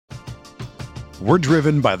We're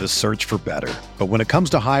driven by the search for better. But when it comes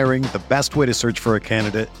to hiring, the best way to search for a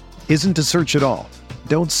candidate isn't to search at all.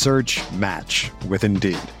 Don't search, match with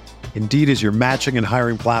Indeed. Indeed is your matching and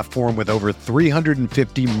hiring platform with over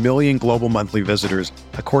 350 million global monthly visitors,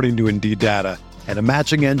 according to Indeed data, and a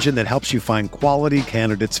matching engine that helps you find quality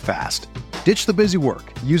candidates fast. Ditch the busy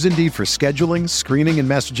work. Use Indeed for scheduling, screening, and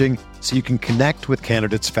messaging so you can connect with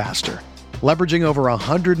candidates faster. Leveraging over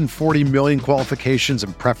 140 million qualifications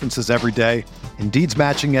and preferences every day, Indeed's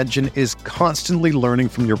matching engine is constantly learning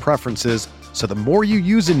from your preferences, so the more you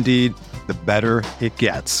use Indeed, the better it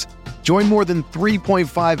gets. Join more than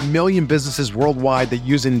 3.5 million businesses worldwide that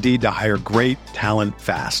use Indeed to hire great talent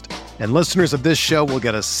fast. And listeners of this show will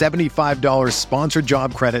get a $75 sponsored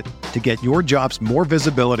job credit to get your jobs more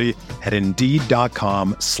visibility at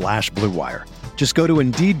Indeed.com/Blue Wire. Just go to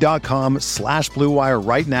Indeed.com/Blue Wire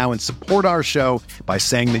right now and support our show by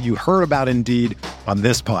saying that you heard about Indeed on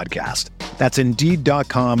this podcast. That's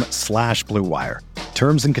Indeed.com/Blue Wire.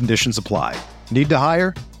 Terms and conditions apply. Need to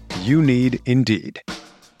hire? You need Indeed.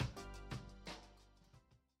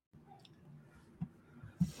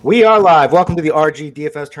 We are live. Welcome to the RG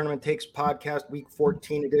DFS Tournament Takes Podcast, Week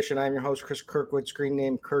 14 edition. I'm your host, Chris Kirkwood, screen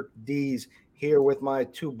name Kirk D's, here with my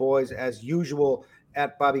two boys, as usual,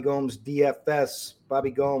 at Bobby Gomes DFS,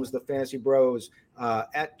 Bobby Gomes, the Fantasy Bros,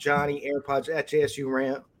 at Johnny AirPods, at JSU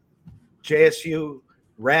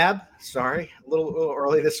Rab. Sorry, a little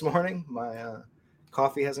early this morning. My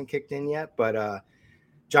coffee hasn't kicked in yet, but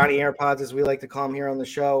Johnny AirPods, as we like to call him here on the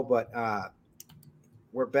show. But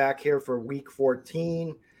we're back here for Week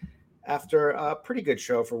 14. After a pretty good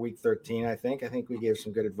show for Week 13, I think we gave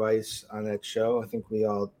some good advice on that show. I think we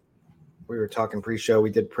were talking pre-show. We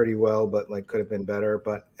did pretty well, but could have been better.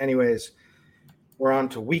 But anyways, we're on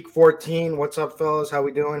to Week 14. What's up, fellas? How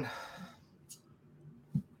we doing?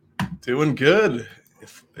 Doing good.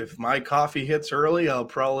 If my coffee hits early, I'll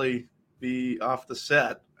probably be off the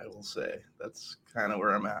set. I will say that's kind of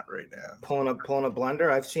where I'm at right now. Pulling a blender.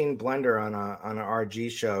 I've seen Blender on an RG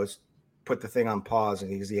shows. Put the thing on pause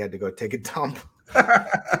and he had to go take a dump.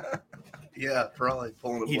 Yeah, probably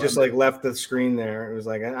pulling. He just left the screen there. It was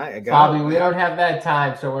like, I got Bobby. We don't have that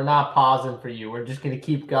time, so we're not pausing for you. We're just gonna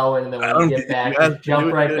keep going, and then when we get back, just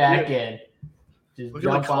jump right back in. Just Look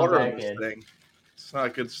jump at the color on of back this in. thing. It's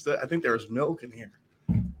not good stuff. I think there's milk in here.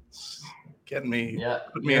 It's getting me. Yeah,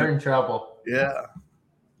 you're in trouble. Yeah,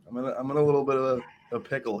 I'm in a little bit of a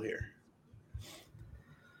pickle here.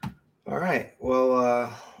 All right.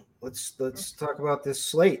 Well, let's talk about this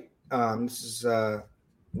slate. This is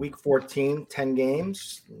Week 14, 10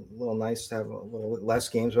 games. A little nice to have a little bit less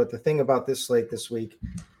games. But the thing about this slate this week,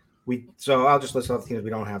 so I'll just list off the teams we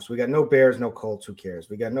don't have. So we got no Bears, no Colts. Who cares?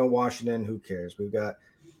 We got no Washington. Who cares? We've got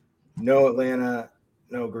no Atlanta,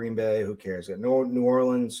 no Green Bay. Who cares? We got no New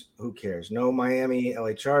Orleans. Who cares? No Miami,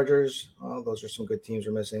 LA Chargers. Oh, those are some good teams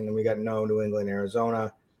we're missing. And we got no New England,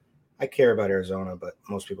 Arizona. I care about Arizona, but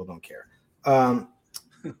most people don't care. And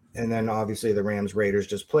then obviously the Rams Raiders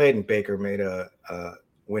just played, and Baker made a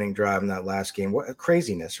winning drive in that last game. What a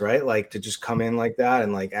craziness, right? To just come in like that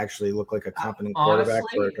and actually look like a competent quarterback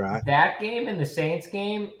for a drive. That game and the Saints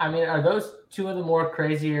game, I mean, are those two of the more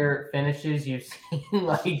crazier finishes you've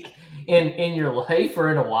seen in your life or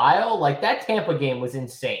in a while? That Tampa game was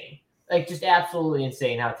insane. Just absolutely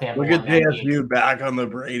insane how Tampa Look won at that JSU game. back on the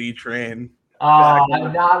Brady train. Oh,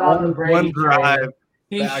 not on the Brady one drive. train.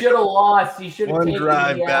 He should have lost. He should have taken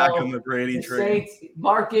drive the back L. on the Brady The train. Saints,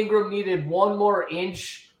 Mark Ingram needed one more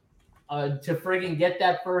inch to friggin' get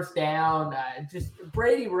that first down. Just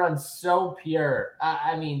Brady runs so pure.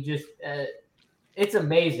 It's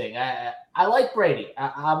amazing. I like Brady.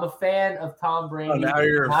 I'm a fan of Tom Brady. Oh, now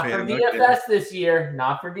you're not a fan. for DFS this year.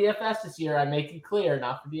 Not for DFS this year. I make it clear,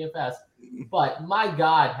 not for DFS. But my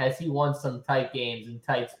God, has he won some tight games and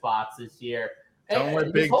tight spots this year. Don't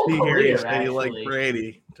let Big T hear you say you like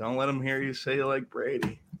Brady. Don't let him hear you say you like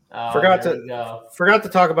Brady. Oh, forgot to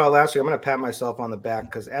talk about last week. I'm going to pat myself on the back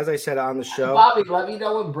because, as I said on the show, Bobby, let me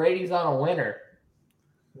know when Brady's on a winner.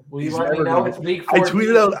 Will you let me know it's Week 14?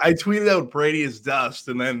 I tweeted out Brady is dust,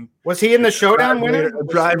 and then was he in the showdown winner? A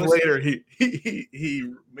drive later, he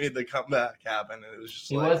made the comeback happen, and it was just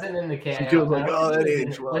he wasn't in the captain. He was like, oh, that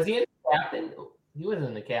age well. Was he in the captain? He wasn't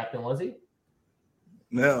in the captain, was he?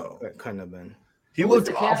 No, that couldn't have been. He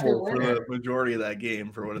looked awful for the majority of that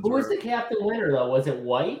game. For what it's worth. Who was the captain winner though? Was it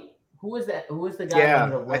White? Who was that? Who was the guy?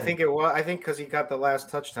 Yeah, I think it was. I think because he got the last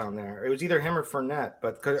touchdown there. It was either him or Fournette,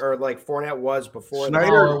 or Fournette was before.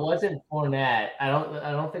 Snyder. No, it wasn't Fournette. I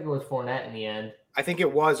don't think it was Fournette in the end. I think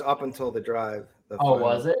it was up until the drive.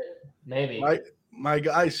 Was it? Maybe. My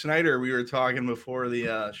guy Snyder, we were talking before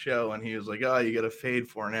the show, and he was like, "Oh, you got to fade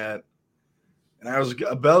Fournette," And I was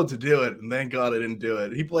about to do it, and thank God I didn't do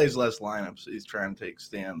it. He plays less lineups. So he's trying to take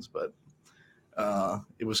stands, but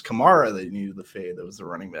it was Kamara that needed the fade. That was the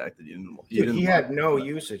running back that you didn't. He had no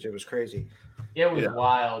usage. It was crazy. It was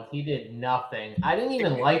wild. He did nothing. I didn't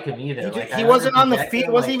even like him either. He wasn't on the field. He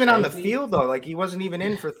wasn't even on the field though. Like he wasn't even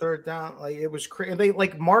in for third down. Like it was crazy. They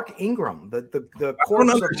like Mark Ingram, the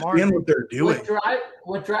corpse of Mark. What they're doing.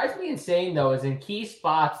 What drives me insane though is in key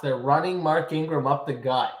spots they're running Mark Ingram up the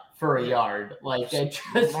gut for a yard. Like it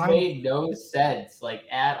just made no sense, like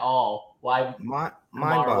at all. Why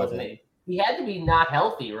wasn't it? He had to be not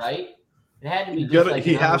healthy, right? It had to be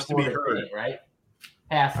he has to be hurt, right?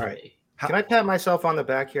 Has to be. Can I pat myself on the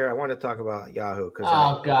back here? I want to talk about Yahoo.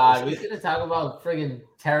 God, we could talk about friggin'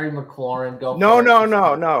 Terry McLaurin.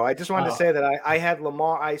 No. I just wanted to say that I had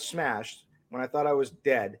Lamar. I smashed when I thought I was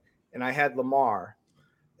dead, and I had Lamar,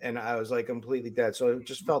 and I was like completely dead. So it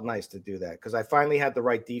just felt nice to do that because I finally had the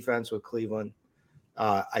right defense with Cleveland.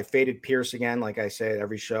 I faded Pierce again, like I say at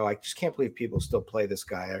every show. I just can't believe people still play this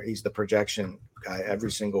guy. He's the projection guy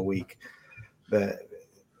every single week.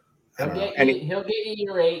 He'll get you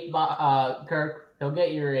your 8, Kirk. He'll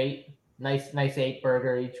get you your 8. Nice 8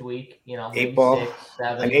 burger each week. 8 ball, 6,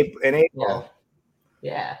 7. An 8 ball.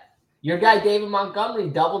 Yeah. Your guy David Montgomery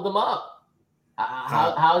doubled them up.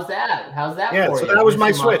 How's that? How's that? Yeah, for so you? that was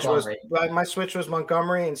my switch. My switch was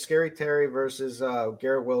Montgomery and Scary Terry versus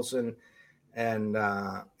Garrett Wilson and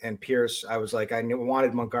Pierce. I was like,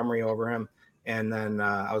 wanted Montgomery over him. And then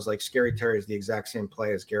I was like, Scary Terry is the exact same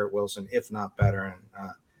play as Garrett Wilson, if not better.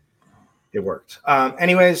 And it worked.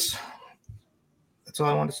 Anyways, that's all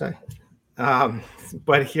I want to say.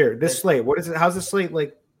 But here, this slate, what is it? How's the slate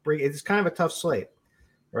like? It's kind of a tough slate,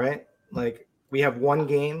 right? Like we have one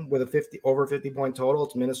game with a over 50 point total.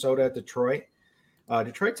 It's Minnesota at Detroit.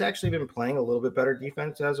 Detroit's actually been playing a little bit better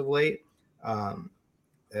defense as of late.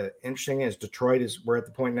 Interesting is we're at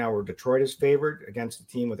the point now where Detroit is favored against a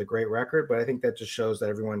team with a great record, but I think that just shows that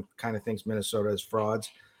everyone kind of thinks Minnesota is frauds.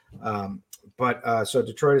 So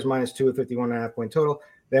Detroit is -2 with 51.5 point total.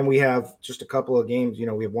 Then we have just a couple of games.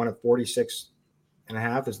 We have one at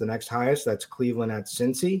 46.5 is the next highest. That's Cleveland at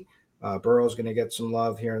Cincy. Burrow's going to get some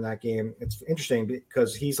love here in that game. It's interesting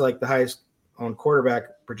because he's like the highest owned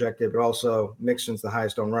quarterback projected, but also Mixon's the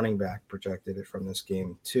highest owned running back projected from this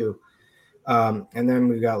game too. And then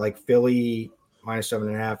we've got like Philly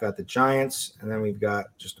 -7.5 at the Giants. And then we've got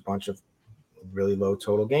just a bunch of really low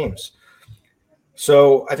total games.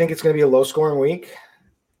 So I think it's going to be a low-scoring week,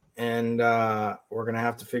 and we're going to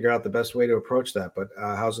have to figure out the best way to approach that. But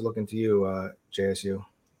how's it looking to you, JSU?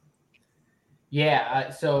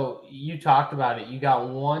 Yeah, so you talked about it. You got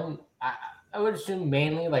one – I would assume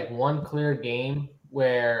mainly like one clear game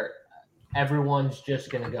where everyone's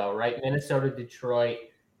just going to go, right? Minnesota, Detroit,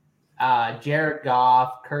 Jared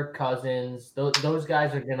Goff, Kirk Cousins. Those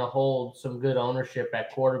guys are going to hold some good ownership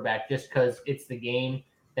at quarterback just because it's the game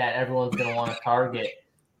that everyone's going to want to target.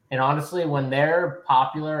 And honestly, when they're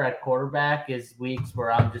popular at quarterback is weeks where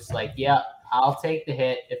I'm just like, yeah, I'll take the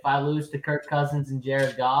hit. If I lose to Kirk Cousins and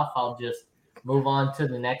Jared Goff, I'll just move on to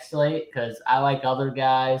the next slate because I like other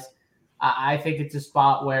guys. I think it's a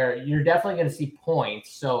spot where you're definitely going to see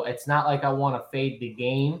points. So it's not like I want to fade the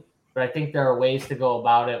game, but I think there are ways to go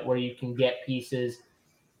about it where you can get pieces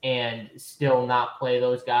and still not play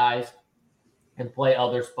those guys and play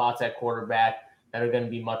other spots at quarterback that are going to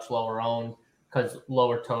be much lower owned because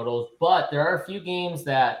lower totals. But there are a few games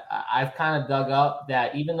that I've kind of dug up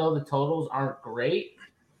that even though the totals aren't great,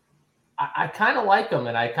 I kind of like them.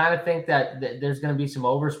 And I kind of think that there's going to be some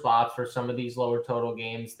over spots for some of these lower total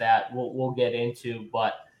games that we'll get into.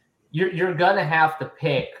 But you're going to have to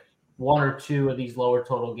pick one or two of these lower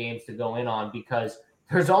total games to go in on because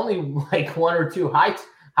there's only like one or two high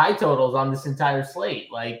totals on this entire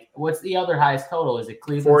slate. Like, what's the other highest total? Is it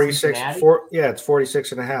Cleveland? 46. It's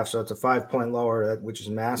 46.5. So it's a 5-point lower, which is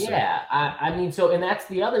massive. Yeah, I mean, and that's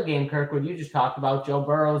the other game, Kirk, what you just talked about. Joe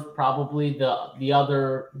Burrow's probably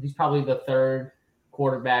he's probably the third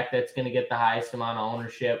quarterback that's going to get the highest amount of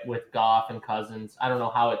ownership with Goff and Cousins. I don't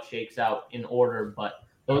know how it shakes out in order, but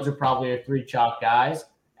those are probably your three chalk guys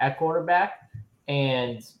at quarterback.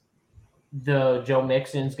 And the Joe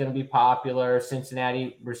Mixon's going to be popular.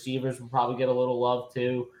 Cincinnati receivers will probably get a little love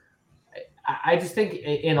too. I just think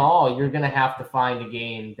in all, you're going to have to find a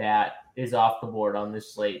game that is off the board on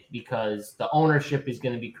this slate because the ownership is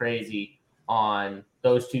going to be crazy on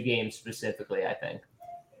those two games specifically, I think.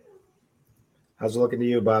 How's it looking to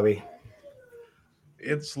you, Bobby?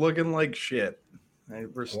 It's looking like shit.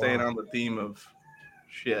 We're staying on the theme of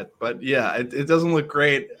shit, but yeah, it doesn't look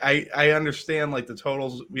great. I understand like the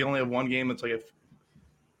totals. We only have one game that's like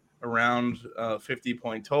around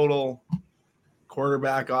 50-point total.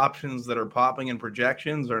 quarterback options that are popping in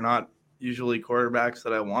projections are not usually quarterbacks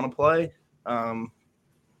that I want to play.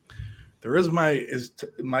 There is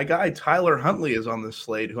my guy Tyler Huntley is on this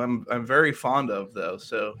slate, who I'm very fond of though.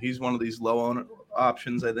 So he's one of these low owner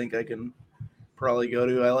options I think I can probably go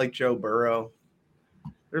to. I like Joe Burrow.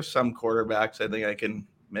 There's some quarterbacks I think I can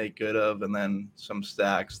make good of, and then some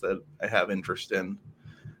stacks that I have interest in.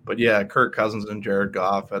 But yeah, Kirk Cousins and Jared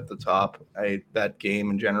Goff at the top. That game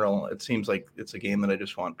in general, it seems like it's a game that I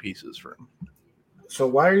just want pieces from. So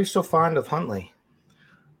why are you so fond of Huntley?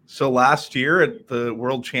 So last year at the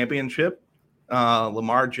World Championship,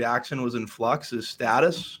 Lamar Jackson was in flux, his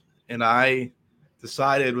status, and I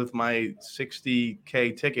decided with my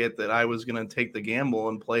 $60K ticket that I was going to take the gamble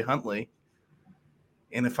and play Huntley.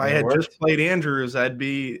 And if I had just played Andrews, I'd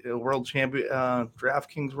be a world champion,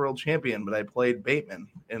 DraftKings world champion. But I played Bateman,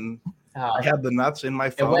 and I had the nuts in my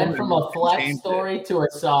phone. It went from a flex story to a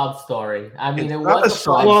sob story. I mean, it was was a flex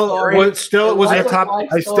story. Well, it was a top.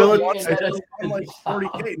 I still I'm like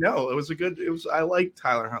 40K. No, it was a good. It was. I like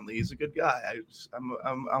Tyler Huntley. He's a good guy.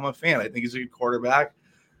 I'm a fan. I think he's a good quarterback.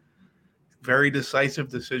 Very decisive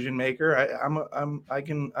decision maker.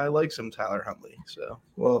 I like some Tyler Huntley. So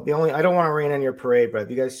I don't want to rain on your parade, but have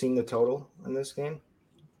you guys seen the total in this game?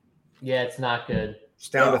 Yeah, it's not good. It's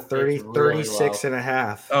down to 36 and a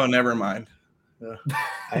half. Oh, never mind.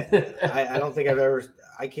 I don't think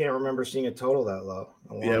I can't remember seeing a total that low.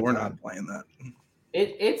 Yeah, we're not playing that.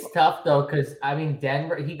 It's tough though, because I mean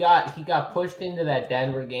Denver, he got pushed into that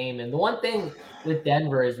Denver game, and the one thing with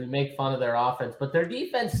Denver is we make fun of their offense, but their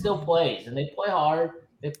defense still plays, and they play hard.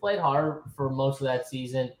 They played hard for most of that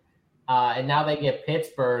season, and now they get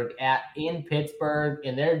Pittsburgh in Pittsburgh,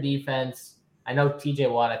 and their defense. I know TJ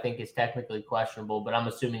Watt I think is technically questionable, but I'm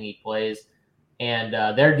assuming he plays, and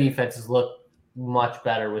their defenses look much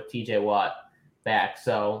better with TJ Watt back.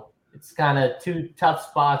 So it's kind of two tough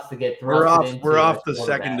spots to get thrust into. We're off the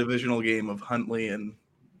second divisional game of Huntley and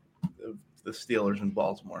the Steelers in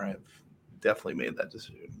Baltimore. I've definitely made that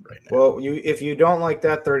decision right now. Well, if you don't like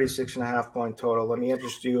that 36.5 point total, let me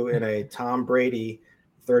interest you in a Tom Brady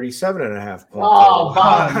 37.5 point total.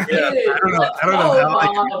 Bob, yeah, I don't know how I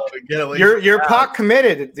can get away. You're pot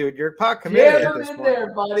committed, dude. You're pot committed at this point.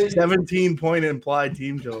 There, buddy. 17-point implied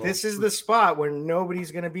team total. This is the spot where nobody's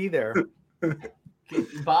going to be there.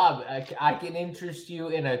 Bob, I can interest you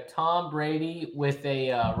in a Tom Brady with a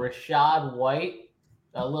Rashad White,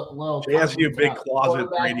 a little. They ask you a big closet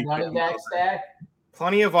Brady running back stack.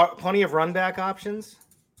 Plenty of run back options.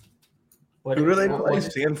 Who do they play?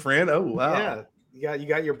 San Fran. Oh wow. Yeah, you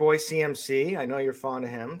got your boy CMC. I know you're fond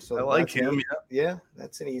of him, so I like him. Yeah,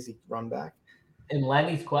 that's an easy run back. And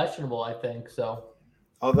Lenny's questionable, I think. So,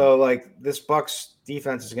 although like this Bucs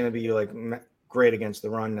defense is going to be like great against the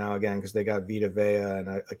run now again because they got Vita Vea and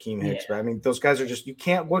Akeem Hicks. But I mean, those guys are just you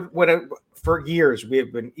can't. For years we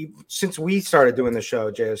have been since we started doing the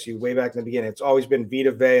show JSU way back in the beginning. It's always been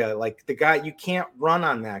Vita Vea. Like the guy, you can't run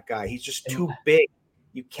on that guy. He's just too big.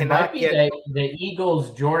 You cannot get the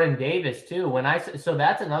Eagles Jordan Davis too. So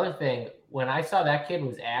that's another thing. When I saw that kid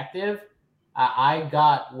was active, I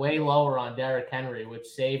got way lower on Derrick Henry, which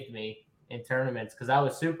saved me in tournaments because I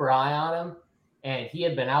was super high on him, and he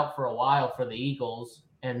had been out for a while for the Eagles,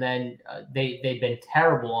 and then they'd been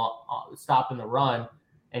terrible stopping the run,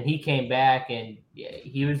 and he came back, and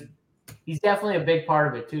he's definitely a big part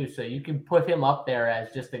of it too. So you can put him up there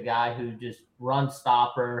as just a guy who just run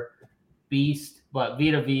stopper, beast. But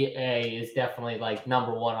Vita VA is definitely like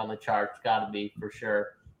number one on the charts. Got to be for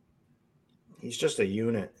sure. He's just a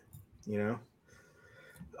unit, you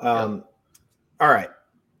know. All right,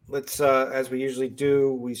 let's as we usually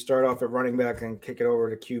do, we start off at running back and kick it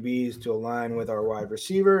over to QBs to align with our wide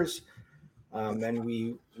receivers. Then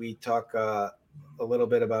we talk a little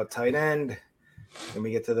bit about tight end, and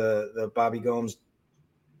we get to the Bobby Gomes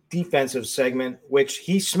defensive segment, which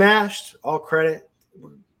he smashed. All credit.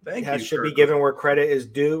 Should be given where credit is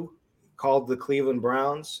due. Called the Cleveland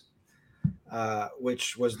Browns,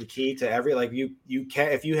 which was the key to every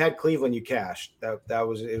if you had Cleveland, you cashed. It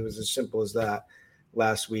was as simple as that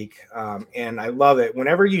last week. And I love it.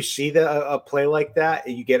 Whenever you see a play like that,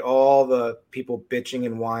 you get all the people bitching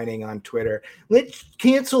and whining on Twitter. Let's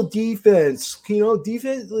cancel defense.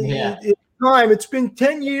 Defense. Yeah. It's been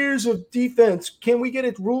 10 years of defense. Can we get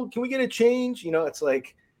it ruled? Can we get a change? It's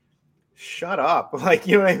like. Shut up. Like,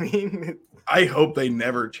 you know what I mean? I hope they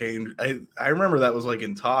never change. I remember that was like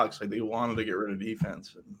in talks. Like they wanted to get rid of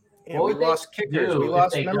defense. We lost kickers. We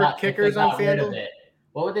lost kickers on FanDuel.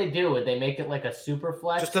 What would they do? Would they make it like a super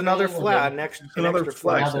flex? Just another flat. Next, another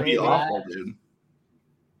flex. That'd be awful, dude.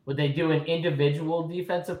 would they do an individual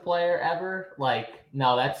defensive player ever? Like,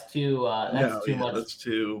 no, that's too much. That's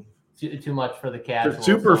too much for the casual.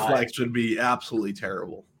 Super flex would be absolutely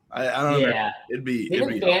terrible. I don't know.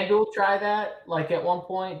 Didn't FanDuel try that? Like at one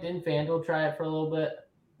point, didn't FanDuel try it for a little bit?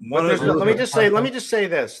 Let me just say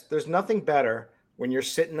this. There's nothing better when you're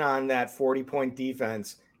sitting on that 40-point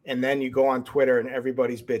defense and then you go on Twitter and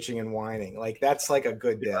everybody's bitching and whining. Like that's like a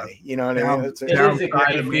good day. You know what I mean? It is a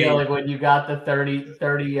great feeling when you got the 30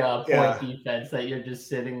 point defense that you're just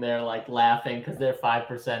sitting there like laughing because they're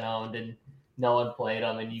 5% owned and no one played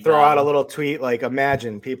them, and you throw out a little tweet like,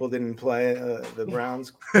 "Imagine people didn't play the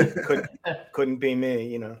Browns, couldn't be me,"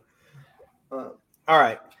 you know. All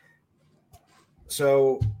right,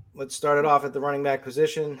 so let's start it off at the running back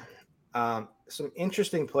position. Some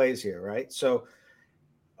interesting plays here, right? So,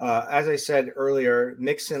 as I said earlier,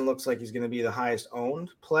 Mixon looks like he's going to be the highest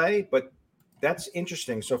owned play, but that's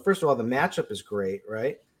interesting. So, first of all, the matchup is great,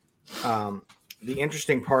 right? The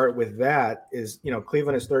interesting part with that is,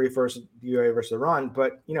 Cleveland is 31st DVOA versus the run,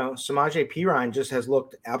 but, Samaje Perine just has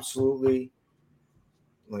looked absolutely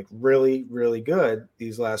like really, really good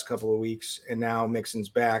these last couple of weeks. And now Mixon's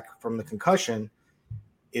back from the concussion.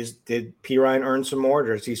 Did Perine earn some more,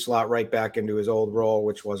 or does he slot right back into his old role,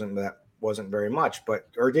 which wasn't very much,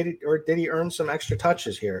 or did he earn some extra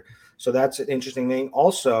touches here? So that's an interesting thing.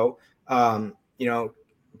 Also,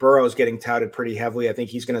 Burrow's getting touted pretty heavily. I think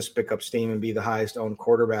he's going to pick up steam and be the highest owned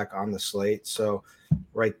quarterback on the slate. So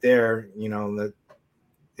right there, that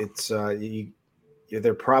it's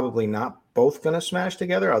they're probably not both going to smash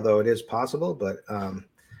together, although it is possible, but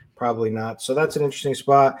probably not. So that's an interesting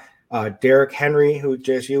spot. Derrick Henry, who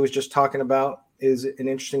JSU was just talking about, is an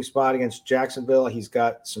interesting spot against Jacksonville. He's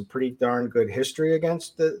got some pretty darn good history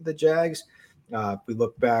against the Jags. If we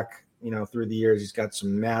look back, through the years, he's got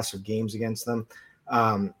some massive games against them.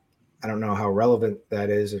 I don't know how relevant that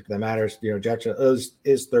is, if that matters. Jacksonville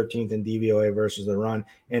is 13th in DVOA versus the run,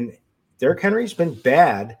 and Derrick Henry's been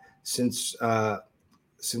bad since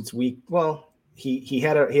week. Well, he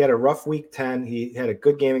had a rough week 10. He had a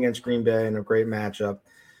good game against Green Bay and a great matchup.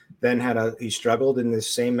 Then he struggled in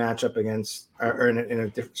this same matchup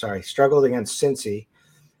struggled against Cincy.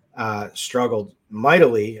 Struggled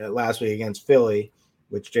mightily last week against Philly,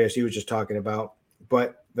 which JSU was just talking about.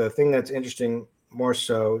 But the thing that's interesting more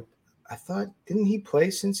so, I thought, didn't he play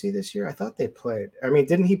Cincy this year? I thought they played. I mean,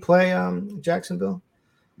 didn't he play Jacksonville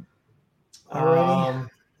already?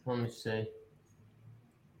 Let me see.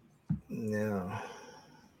 No.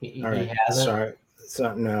 He hasn't? Sorry.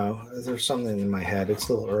 So, no, there's something in my head. It's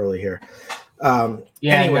a little early here. No, he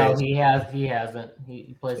hasn't.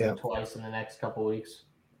 He plays it twice in the next couple weeks.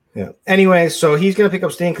 Yeah. Anyway, so he's going to pick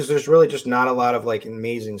up steam because there's really just not a lot of like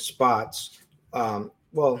amazing spots.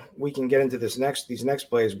 Well, we can get into these next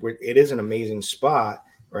plays where it is an amazing spot,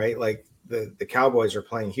 right? Like the Cowboys are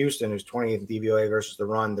playing Houston, who's 20th in DVOA versus the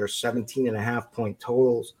run. They're 17.5 point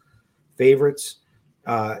totals favorites.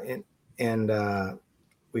 And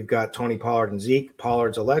we've got Tony Pollard and Zeke.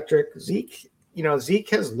 Pollard's electric. Zeke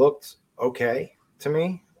has looked okay to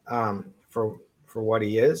me for what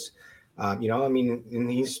he is.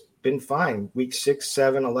 And he's been fine. Week 6,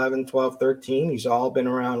 7, 11, 12, 13. He's all been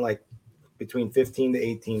around like between 15 to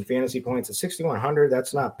 18 fantasy points at 6,100.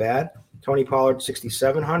 That's not bad. Tony Pollard,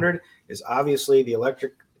 6,700, is obviously the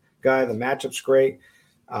electric guy. The matchup's great.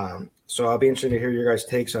 So I'll be interested to hear your guys'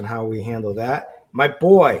 takes on how we handle that. My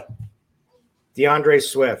boy, DeAndre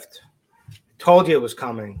Swift. Told you it was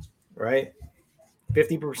coming, right?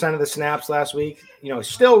 50% of the snaps last week.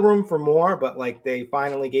 Still room for more, but like they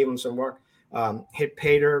finally gave him some work. Hit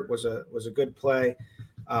Pater was a good play.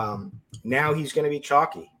 Now he's going to be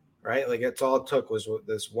chalky. Right? Like that's all it took was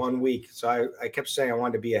this 1 week. So I kept saying I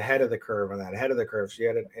wanted to be ahead of the curve on that, ahead of the curve. So he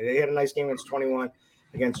had a nice game against 21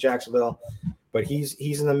 against Jacksonville, but he's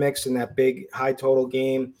in the mix in that big high total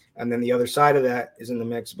game. And then the other side of that is in the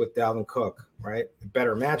mix with Dalvin Cook, right?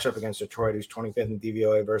 Better matchup against Detroit, who's 25th in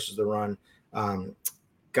DVOA versus the run.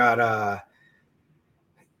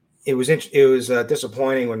 It was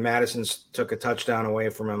disappointing when Madison took a touchdown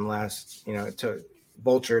away from him last,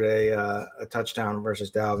 vultured a touchdown versus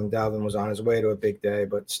Dalvin. Dalvin was on his way to a big day,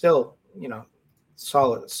 but still,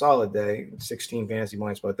 solid day, 16 fantasy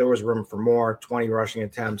points, but there was room for more, 20 rushing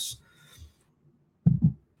attempts.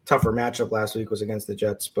 Tougher matchup last week was against the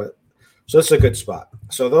Jets, but so this is a good spot.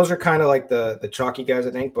 So those are kind of like the chalky guys,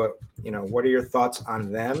 I think, but what are your thoughts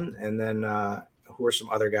on them? And then who are some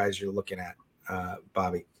other guys you're looking at,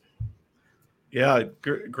 Bobby? Yeah,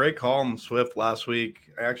 great call on Swift last week.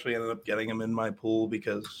 I actually ended up getting him in my pool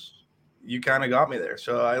because you kind of got me there.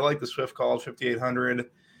 So I like the Swift call at 5,800.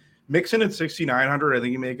 Mixon at 6,900, I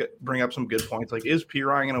think you may bring up some good points. Like, is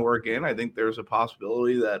Pirine going to work in? I think there's a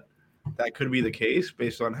possibility that could be the case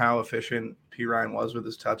based on how efficient Pirine was with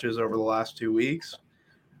his touches over the last 2 weeks.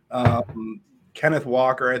 Kenneth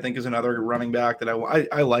Walker, I think, is another running back that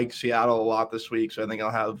I like Seattle a lot this week, so I think I'll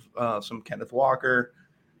have some Kenneth Walker.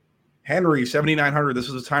 Henry, 7,900. This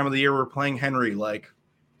is the time of the year we're playing Henry. Like,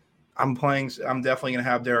 I'm definitely going to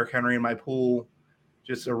have Derrick Henry in my pool.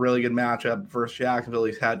 Just a really good matchup versus Jacksonville.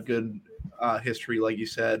 He's had good history, like you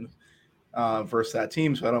said, versus that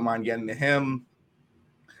team, so I don't mind getting to him.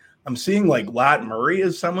 I'm seeing like Lat Murray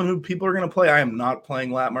is someone who people are going to play. I am not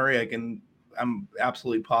playing Lat Murray. I'm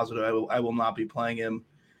absolutely positive I will not be playing him.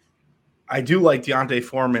 I do like Deontay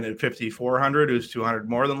Foreman at 5,400, who's 200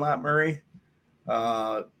 more than Lat Murray.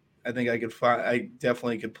 I think I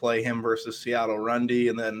definitely could play him versus Seattle Rundy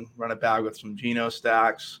and then run it back with some Geno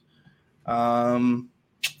stacks.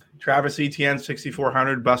 Travis Etienne,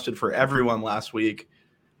 6,400, busted for everyone last week.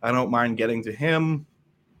 I don't mind getting to him.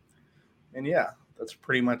 And yeah, that's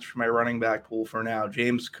pretty much my running back pool for now.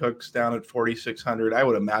 James Cook's down at 4,600. I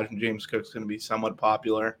would imagine James Cook's going to be somewhat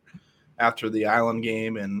popular after the Island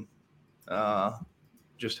game and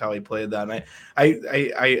just how he played that night. I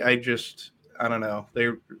don't know.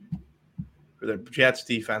 The Jets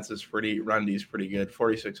defense is Rundy's pretty good.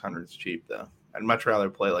 4,600 is cheap though. I'd much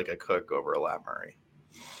rather play like a Cook over a Lat Murray.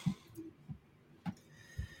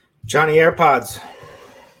 Johnny AirPods.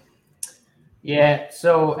 Yeah,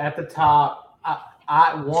 so at the top,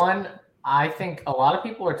 I think a lot of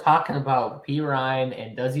people are talking about Pirine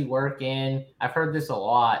and does he work in? I've heard this a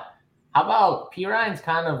lot. How about Pirine's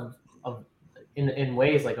kind of in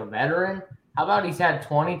ways like a veteran? How about he's had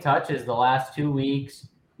 20 touches the last 2 weeks?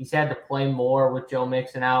 He's had to play more with Joe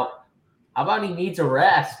Mixon out. How about he needs a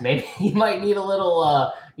rest? Maybe he might need a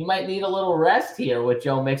little rest here with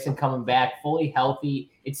Joe Mixon coming back fully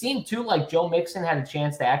healthy. It seemed too like Joe Mixon had a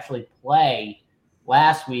chance to actually play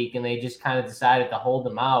last week, and they just kind of decided to hold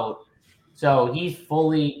him out. So he's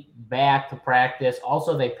fully back to practice.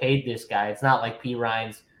 Also, they paid this guy. It's not like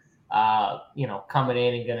Pirine's, coming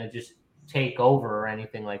in and going to just take over or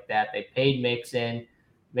anything like that. They paid Mixon.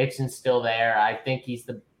 Mixon's still there. I think he's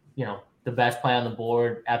the best play on the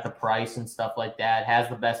board at the price and stuff like that. Has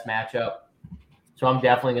the best matchup. So I'm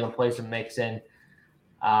definitely going to play some Mixon.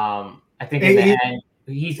 I think in the end,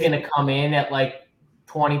 he's going to come in at like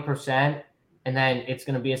 20%, and then it's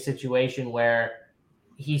going to be a situation where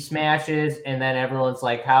he smashes, and then everyone's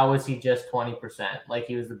like, how is he just 20%? Like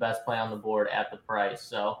he was the best play on the board at the price.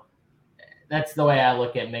 So that's the way I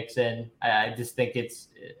look at Mixon. I just think it's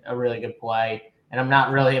a really good play. And I'm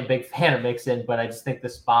not really a big fan of Mixon, but I just think the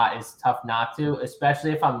spot is tough not to,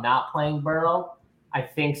 especially if I'm not playing Burrow. I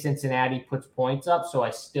think Cincinnati puts points up, so I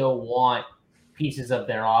still want pieces of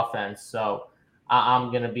their offense. So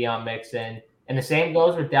I'm going to be on Mixon. And the same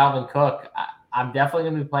goes with Dalvin Cook. I'm definitely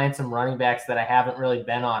going to be playing some running backs that I haven't really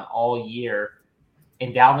been on all year.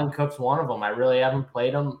 And Dalvin Cook's one of them. I really haven't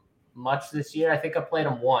played him much this year. I think I played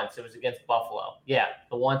him once. It was against Buffalo. Yeah,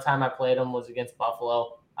 the one time I played him was against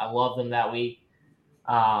Buffalo. I loved him that week.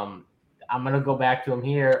 I'm going to go back to him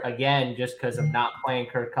here again just because I'm not playing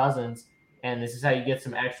Kirk Cousins. And this is how you get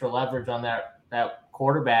some extra leverage on that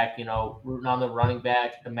quarterback, rooting on the running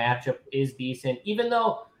back. The matchup is decent. Even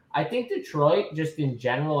though I think Detroit, just in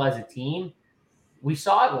general as a team, we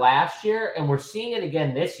saw it last year and we're seeing it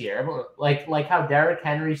again this year. Like how Derrick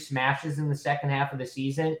Henry smashes in the second half of the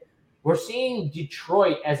season. We're seeing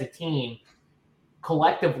Detroit as a team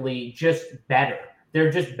collectively just better. They're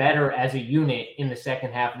just better as a unit in the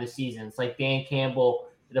second half of the season. It's like Dan Campbell,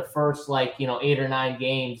 the first 8 or 9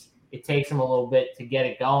 games, it takes him a little bit to get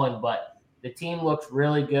it going, but the team looks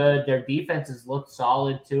really good. Their defenses look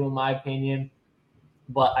solid too, in my opinion.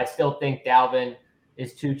 But I still think Dalvin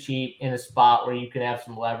is too cheap in a spot where you can have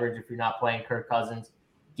some leverage if you're not playing Kirk Cousins.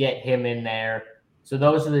 Get him in there. So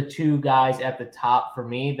those are the two guys at the top for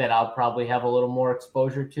me that I'll probably have a little more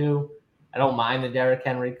exposure to. I don't mind the Derrick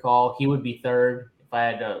Henry call. He would be third if I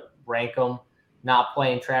had to rank them. Not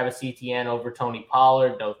playing Travis Etienne over Tony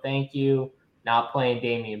Pollard. No, thank you. Not playing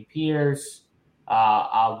Dameon Pierce.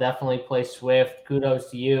 I'll definitely play Swift.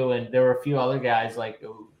 Kudos to you. And there were a few other guys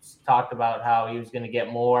who talked about how he was going to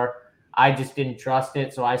get more. I just didn't trust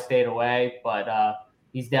it, so I stayed away. But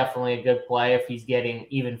he's definitely a good play. If he's getting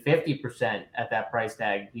even 50% at that price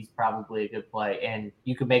tag, he's probably a good play. And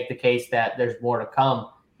you could make the case that there's more to come.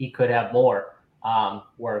 He could have more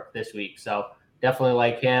work this week. So definitely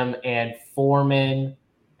like him. And Foreman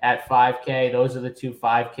at 5K. Those are the two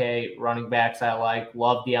 5K running backs I like.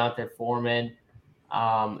 Love Deontay Foreman.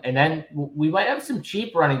 And then we might have some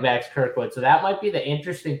cheap running backs, Kirkwood. So that might be the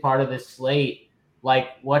interesting part of this slate. Like,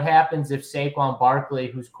 what happens if Saquon Barkley,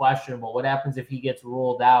 who's questionable, what happens if he gets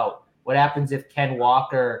ruled out? What happens if Ken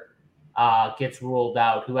Walker gets ruled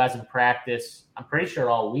out, who hasn't practiced, I'm pretty sure,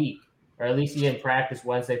 all week, or at least he didn't practice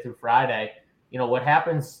Wednesday through Friday? What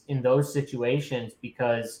happens in those situations?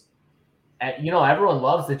 Because, everyone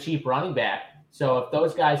loves the cheap running back. So if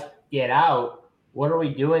those guys get out, what are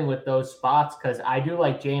we doing with those spots? Because I do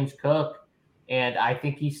like James Cook, and I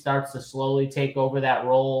think he starts to slowly take over that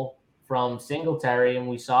role from Singletary, and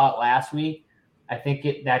we saw it last week. I think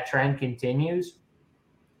that trend continues.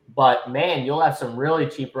 But, man, you'll have some really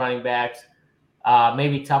cheap running backs,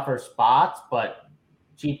 maybe tougher spots, but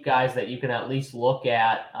cheap guys that you can at least look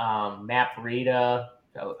at. Matt Breida,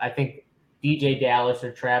 I think DJ Dallas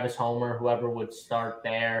or Travis Homer, whoever would start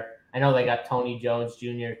there. I know they got Tony Jones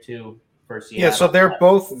Jr. too for Seattle. Yeah, so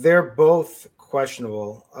they're both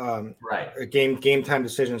questionable. Right. Game time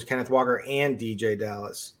decisions, Kenneth Walker and DJ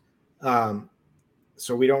Dallas.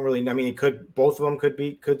 So we don't really. I mean, both of them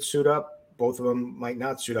could suit up. Both of them might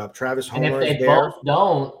not suit up. Travis Homer and if they both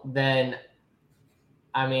don't, then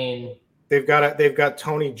I mean, they've got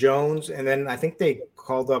Tony Jones, and then I think they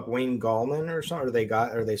called up Wayne Gallman or something,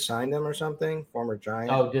 or they signed him or something. Former Giant.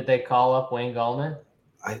 Oh, did they call up Wayne Gallman?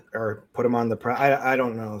 Or put him on the I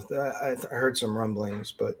don't know. I heard some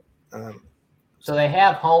rumblings, but. So they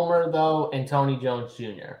have Homer though and Tony Jones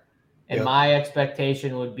Jr. And Yep. My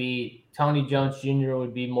expectation would be Tony Jones Jr.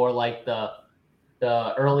 would be more like the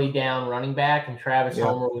early down running back, and Travis Yep.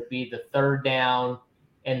 Homer would be the third down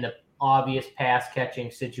and the obvious pass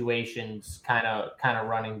catching situations kind of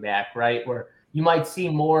running back, right? Where you might see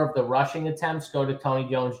more of the rushing attempts go to Tony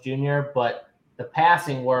Jones Jr., but the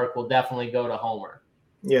passing work will definitely go to Homer.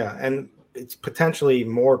 Yeah, and it's potentially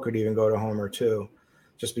more could even go to Homer too,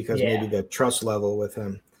 just because maybe the trust level with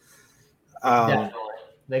him. Definitely.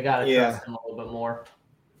 They got to trust him a little bit more.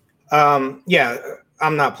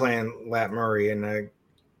 I'm not playing Lat Murray in a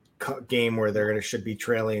game where should be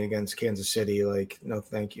trailing against Kansas City. Like, no,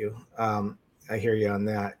 thank you. I hear you on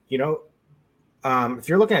that. If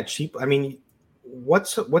you're looking at cheap, I mean,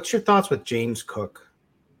 what's your thoughts with James Cook?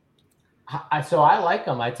 So I like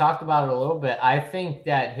him. I talked about it a little bit. I think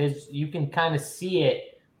that you can kind of see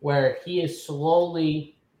it where he is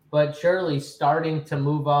slowly but surely starting to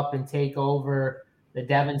move up and take over the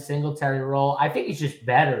Devin Singletary role. I think he's just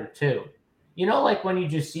better too. Like when you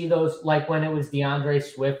just see those, like when it was DeAndre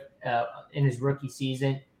Swift in his rookie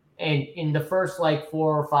season, and in the first 4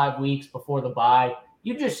 or 5 weeks before the bye,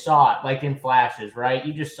 you just saw it like in flashes, right?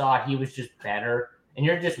 You just saw he was just better. And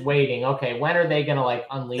you're just waiting. Okay, when are they gonna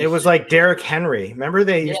unleash? It was like Derrick Henry. Remember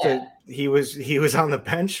they used to. He was on the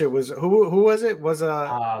bench. It was who was it? Was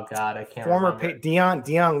oh god, I can't former remember.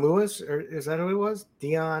 Dion Lewis, or is that who it was?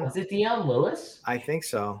 Was it Dion Lewis? I think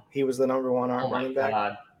so. He was the number one running back.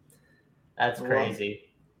 God, that's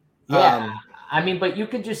crazy. Yeah, I mean, but you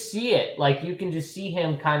could just see it. Like you can just see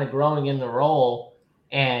him kind of growing in the role,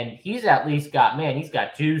 and he's at least he's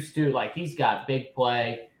got juice too. Like he's got big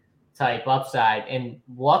play type upside, and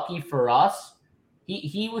lucky for us,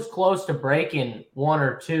 he was close to breaking 1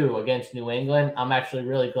 or 2 against New England. I'm actually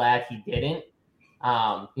really glad he didn't,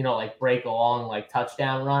 break a long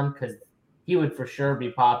touchdown run, because he would for sure be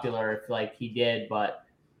popular if he did. But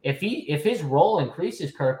if his role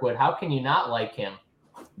increases, Kirkwood, how can you not like him?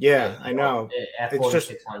 Yeah, I know. At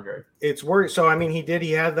 4,600, it's worried. So I mean,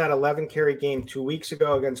 he had that 11 carry game 2 weeks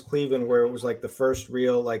ago against Cleveland, where it was the first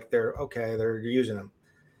real they're using him.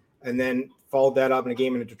 And then followed that up in a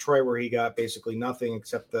game in Detroit where he got basically nothing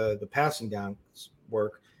except the passing down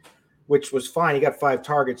work, which was fine. He got 5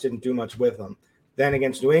 targets, didn't do much with them. Then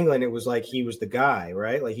against New England, it was like he was the guy,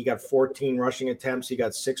 right? Like he got 14 rushing attempts. He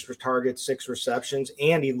got 6 targets, 6 receptions,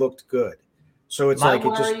 and he looked good. So it's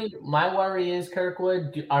my worry is,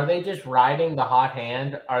 Kirkwood, are they just riding the hot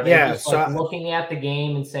hand? Are they looking at the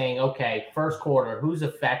game and saying, okay, first quarter, who's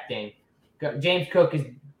affecting? James Cook is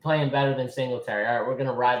playing better than Singletary. All right, we're going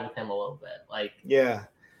to ride with him a little bit.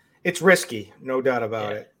 It's risky, no doubt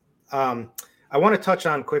about it. I want to touch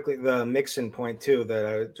on quickly the Mixon point too that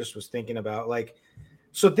I just was thinking about.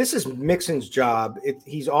 So this is Mixon's job.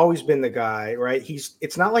 He's always been the guy, right?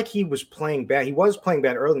 It's not like he was playing bad. He was playing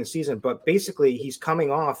bad early in the season, but basically he's coming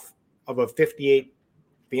off of a 58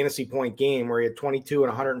 fantasy point game where he had 22 and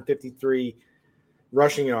 153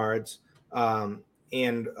 rushing yards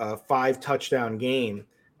and a 5 touchdown game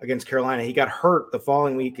against Carolina. He got hurt the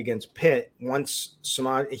following week against Pitt. Once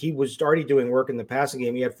he was already doing work in the passing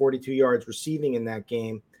game. He had 42 yards receiving in that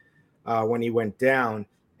game when he went down.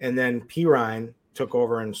 And then Pirine took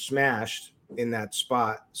over and smashed in that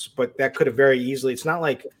spot. But that could have very easily – it's not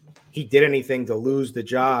like he did anything to lose the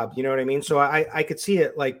job. You know what I mean? So I could see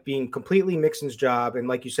it like being completely Mixon's job. And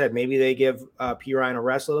like you said, maybe they give P. Ryan a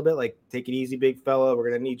rest a little bit, like take it easy, big fella. We're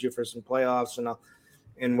going to need you for some playoffs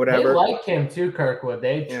and whatever. They like him too, Kirkwood.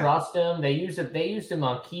 They trust him. They used him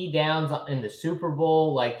on key downs in the Super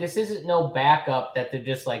Bowl. Like, this isn't no backup that they're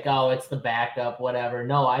just like, oh, it's the backup, whatever.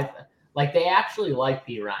 No, they actually like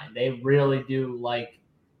P. Ryan. They really do like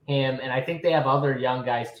him. And I think they have other young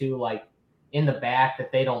guys too, like in the back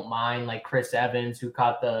that they don't mind, like Chris Evans, who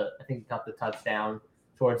caught the touchdown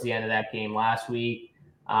towards the end of that game last week.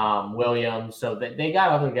 Williams. So they got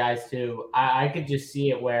other guys too. I could just see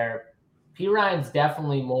it where P. Ryan's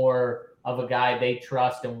definitely more of a guy they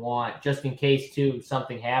trust and want, just in case too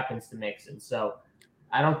something happens to Mixon. So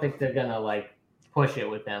I don't think they're gonna like push it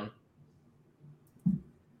with him.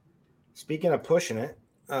 Speaking of pushing it,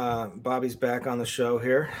 Bobby's back on the show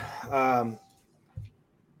here.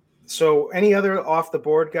 So any other off the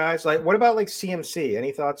board guys? Like, what about like CMC?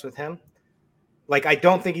 Any thoughts with him? Like, I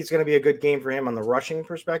don't think he's going to be a good game for him on the rushing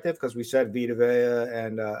perspective because we said Vita Vea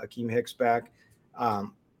and Akeem Hicks back.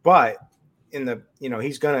 But in the,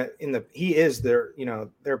 he is their,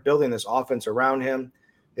 they're building this offense around him.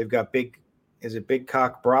 They've got Big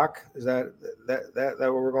Cock Brock? Is that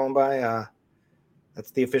what we're going by?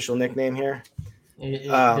 That's the official nickname here.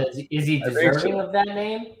 Is he deserving of that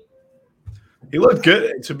name? He looked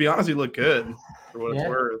good. To be honest, he looked good for what it's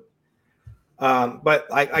worth. But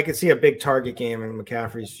I could see a big target game in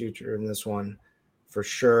McCaffrey's future in this one for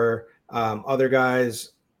sure. Other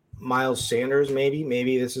guys, Miles Sanders,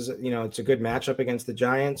 maybe this is, it's a good matchup against the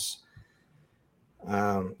Giants.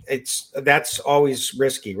 That's always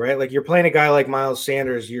risky, right? Like, you're playing a guy like Miles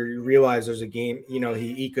Sanders, you realize there's a game,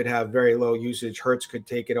 he could have very low usage. Hurts could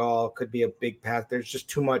take it all, could be a big path. There's just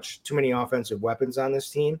too many offensive weapons on this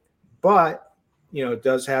team, but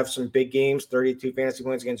does have some big games, 32 fantasy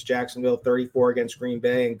points against Jacksonville, 34 against Green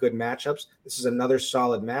Bay, and good matchups. This is another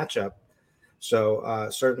solid matchup. So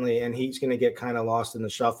certainly, and he's going to get kind of lost in the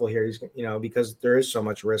shuffle here. He's, because there is so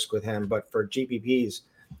much risk with him, but for GPPs,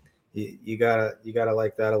 you gotta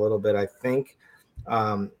like that a little bit, I think.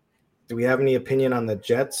 Do we have any opinion on the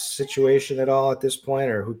Jets situation at all at this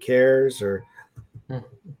point, or who cares? Or,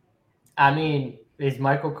 I mean, is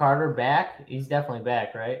Michael Carter back? He's definitely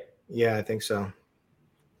back, right? Yeah, I think so.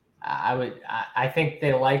 I think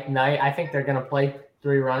they like Knight. I think they're going to play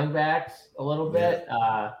 3 running backs a little bit.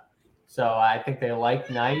 So I think they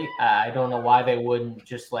like Knight. I don't know why they wouldn't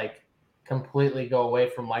just like completely go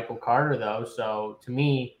away from Michael Carter though. So to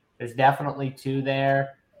me, there's definitely 2 there.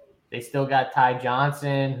 They still got Ty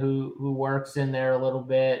Johnson who works in there a little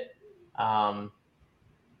bit. I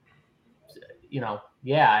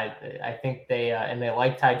think they and they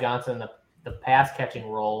like Ty Johnson, the pass catching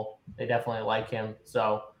role. They definitely like him.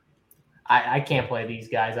 So I can't play these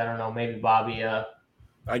guys. I don't know. Maybe Bobby.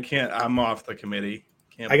 I can't. I'm off the committee.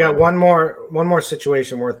 I got one more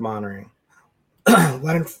situation worth monitoring.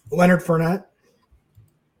 Leonard Fournette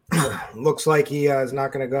looks like he is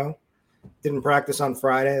not going to go. Didn't practice on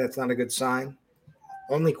Friday. That's not a good sign.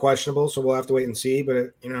 Only questionable, so we'll have to wait and see.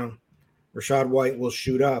 But Rashad White will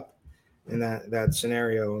shoot up in that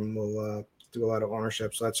scenario, and we'll do a lot of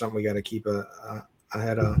ownership. So that's something we got to keep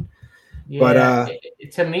ahead on. Yeah,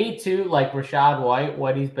 but to me too, like Rashad White,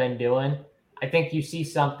 what he's been doing, I think you see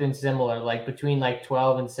something similar, like between like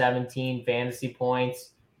 12 and 17 fantasy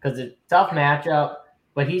points, because it's a tough matchup,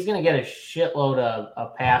 but he's going to get a shitload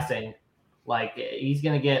of passing. Like, he's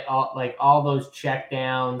going to get all those check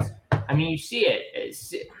downs. I mean, you see it.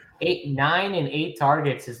 It's 9 and 8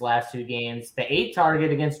 targets his last 2 games. The 8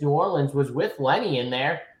 target against New Orleans was with Lenny in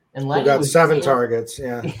there. And Lenny got 7 targets,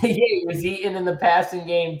 yeah. Yeah, he was eating in the passing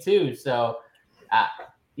game too. So,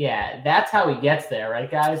 that's how he gets there,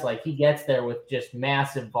 right, guys? Like, he gets there with just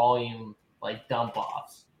massive volume, like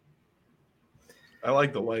dump-offs. I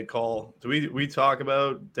like the White call. Do we talk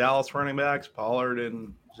about Dallas running backs, Pollard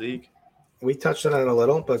and Zeke? We touched on it a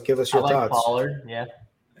little, but give us your thoughts. Pollard, yeah.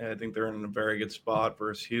 I think they're in a very good spot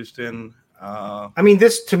versus Houston. I mean,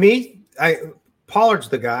 this to me, Pollard's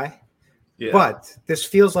the guy. Yeah. But this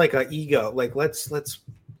feels like an ego. Like, let's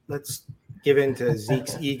give in to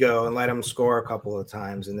Zeke's ego and let him score a couple of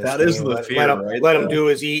times in this game. That is the fear, right? Let him do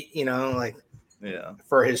his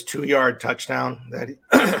for his 2-yard touchdown.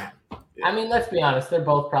 I mean, let's be honest. They're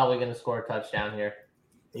both probably going to score a touchdown here.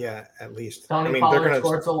 Yeah, at least. Pollard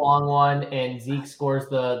scores a long one, and Zeke scores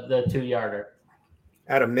the 2-yarder.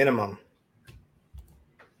 At a minimum.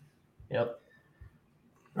 Yep.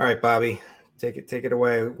 All right, Bobby. Take it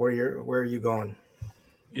away. Where are you going?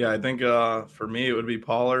 Yeah, I think for me it would be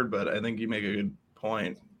Pollard, but I think you make a good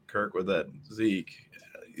point, Kirk, with that Zeke.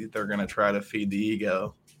 They're going to try to feed the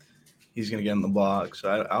ego. he's going to get in the box.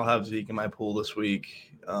 I'll have Zeke in my pool this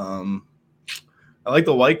week. I like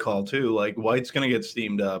the White call too. Like White's going to get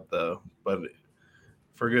steamed up though, but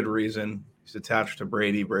for good reason. He's attached to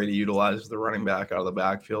Brady. Brady utilizes the running back out of the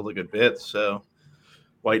backfield a good bit, so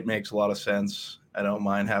White makes a lot of sense. I don't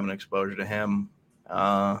mind having exposure to him.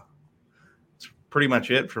 It's pretty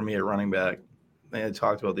much it for me at running back. I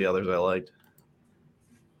talked about the others I liked.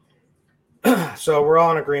 So we're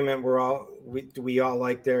all in agreement. We all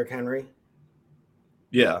like Derrick Henry?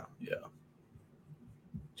 Yeah.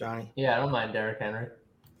 Johnny? Yeah, I don't mind Derrick Henry.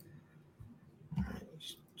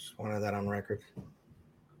 Just wanted that on record.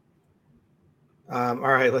 All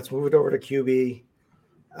right, let's move it over to QB.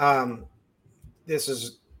 This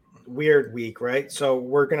is weird week, right? So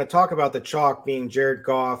we're going to talk about the chalk being Jared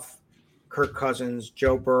Goff, Kirk Cousins,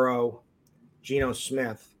 Joe Burrow, Geno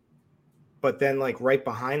Smith. But then like right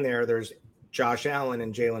behind there's Josh Allen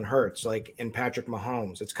and Jalen Hurts, like, and Patrick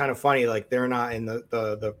Mahomes. It's kind of funny, like they're not in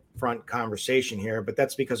the front conversation here, but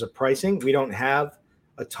that's because of pricing. We don't have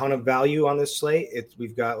a ton of value on this slate.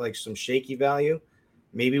 We've got like some shaky value.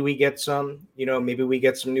 Maybe we get some, maybe we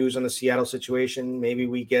get some news on the Seattle situation. Maybe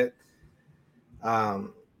we get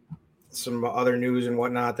some other news and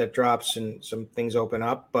whatnot that drops and some things open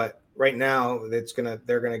up. But right now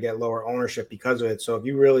they're gonna get lower ownership because of it. So if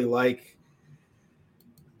you really like,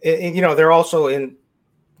 they're also in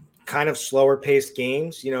kind of slower paced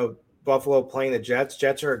games. Buffalo playing the Jets.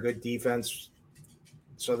 Jets are a good defense,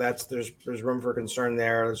 so there's room for concern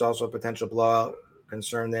there. There's also a potential blowout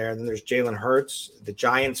concern there. Then there's Jalen Hurts. The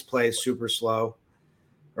Giants play super slow,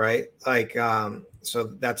 right? Like, so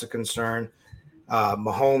that's a concern.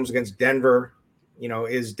 Mahomes against Denver.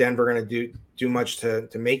 Is Denver going to do much to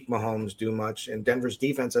make Mahomes do much? And Denver's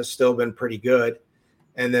defense has still been pretty good.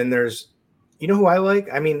 And then there's, who I like?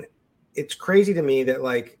 I mean, it's crazy to me that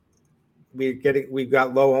like we've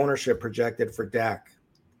got low ownership projected for Dak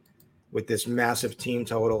with this massive team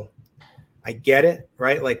total. I get it,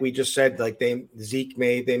 right? Like we just said, like they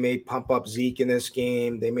may pump up Zeke in this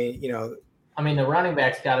game. They may, I mean, the running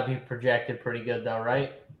back's got to be projected pretty good though,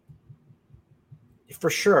 right?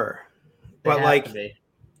 For sure. But like,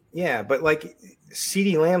 yeah, but like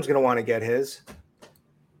CeeDee Lamb's going to want to get his.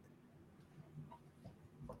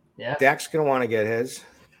 Yeah. Dak's going to want to get his.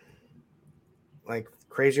 Like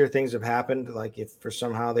crazier things have happened. Like if for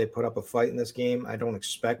somehow they put up a fight in this game, I don't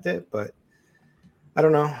expect it, but I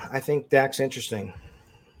don't know. I think Dak's interesting.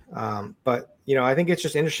 But, I think it's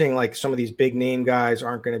just interesting. Like some of these big name guys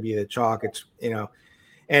aren't going to be the chalk. It's,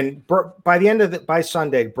 and by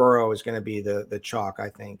Sunday, Burrow is going to be the chalk, I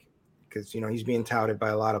think, because, he's being touted by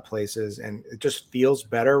a lot of places and it just feels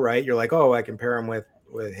better, right? You're like, oh, I compare him with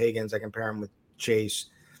Higgins. I compare him with Chase.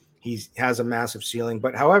 He has a massive ceiling,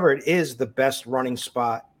 but however, it is the best running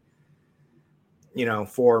spot,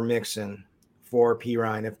 for Mixon, for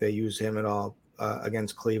Pirine, if they use him at all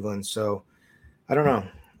against Cleveland. So I don't know.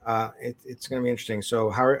 It's going to be interesting.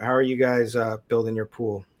 So how are you guys building your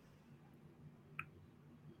pool?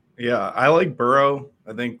 Yeah, I like Burrow.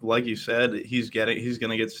 I think, like you said, he's going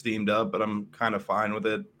to get steamed up, but I'm kind of fine with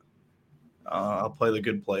it. I'll play the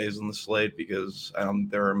good plays in the slate because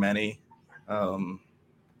there are many.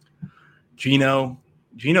 Geno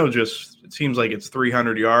just, it seems like it's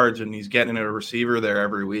 300 yards and he's getting a receiver there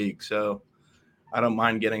every week. So I don't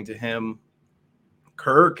mind getting to him.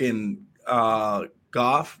 Kirk and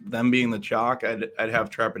Goff, them being the chalk, I'd have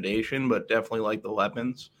trepidation, but definitely like the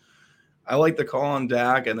weapons. I like the call on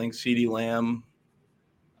Dak. I think CeeDee Lamb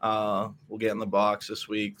will get in the box this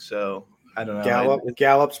week. So I don't know.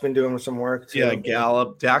 Gallup's been doing some work too. Yeah,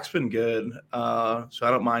 Gallup. Dak's been good. So I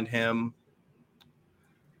don't mind him.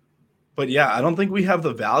 But yeah, I don't think we have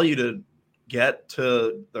the value to get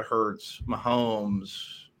to the Hurts, Mahomes,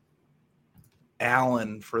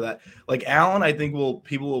 Allen for that. Like Allen, I think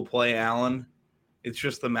people will play Allen. It's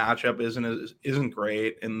just the matchup isn't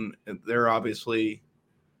great, and they're obviously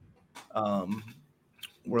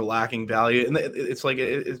we're lacking value, and it's like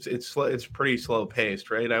it's pretty slow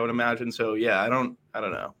paced, right? I would imagine. So yeah, I don't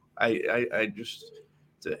know. I just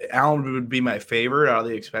Allen would be my favorite out of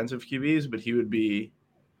the expensive QBs, but he would be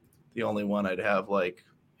the only one I'd have like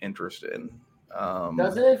interest in.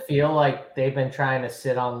 Doesn't it feel like they've been trying to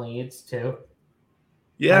sit on leads too?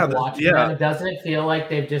 Yeah, them, doesn't it feel like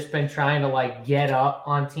they've just been trying to like get up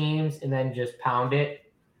on teams and then just pound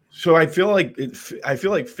it? So I feel like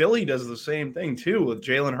Philly does the same thing too with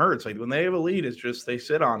Jalen Hurts. Like when they have a lead, it's just they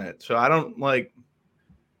sit on it. So I don't like.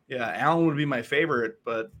 Yeah, Allen would be my favorite,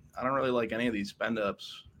 but I don't really like any of these spend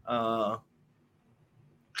ups.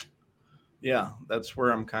 Yeah, that's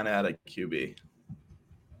where I'm kind of at QB.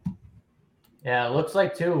 Yeah, it looks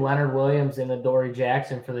like too. Leonard Williams and Adoree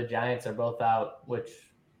Jackson for the Giants are both out, which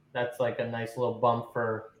that's like a nice little bump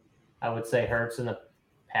for, I would say, Hurts in the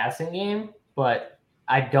passing game. But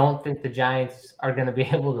I don't think the Giants are going to be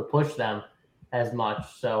able to push them as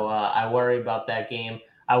much. So I worry about that game.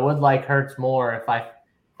 I would like Hurts more if I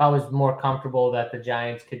was more comfortable that the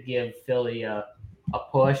Giants could give Philly a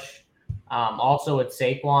push. Also, with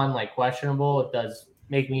Saquon like questionable, it does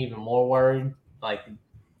make me even more worried. Like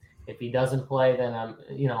if he doesn't play, then I'm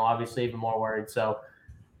obviously even more worried. So,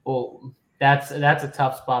 well, that's a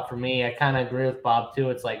tough spot for me. I kind of agree with Bob too.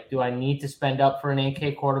 It's like, do I need to spend up for an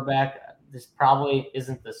 8K quarterback? This probably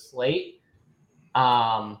isn't the slate.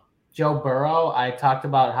 Joe Burrow, I talked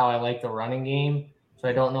about how I like the running game, so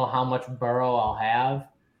I don't know how much Burrow I'll have.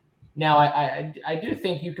 Now, I do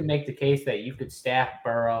think you can make the case that you could stack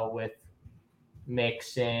Burrow with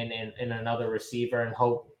Mixon and another receiver and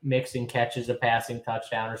hope Mixon catches a passing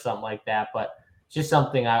touchdown or something like that. But it's just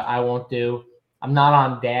something I won't do. I'm not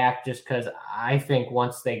on Dak just because I think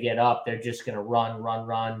once they get up, they're just going to run,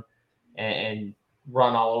 and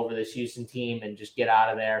run all over this Houston team and just get out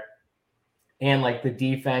of there. And like the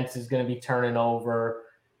defense is going to be turning over.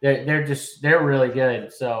 They're really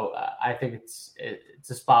good. So I think it's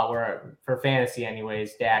a spot where, for fantasy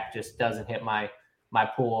anyways, Dak just doesn't hit my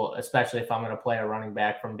pool, especially if I'm going to play a running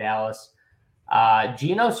back from Dallas.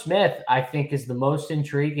 Geno Smith, I think, is the most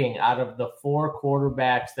intriguing out of the 4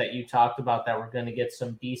 quarterbacks that you talked about that were going to get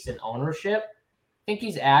some decent ownership. I think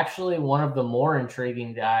he's actually one of the more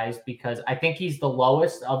intriguing guys because I think he's the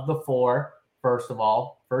lowest of the 4, first of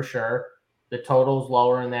all, for sure. The total's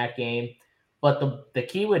lower in that game. But the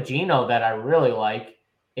key with Geno that I really like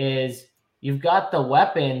is you've got the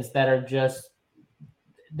weapons that are just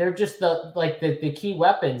 – they're just the key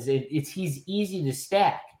weapons. He's easy to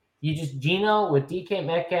stack. You just Geno with DK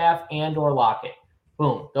Metcalf and or Lockett.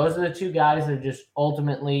 Boom. Those are the 2 guys that are just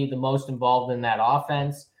ultimately the most involved in that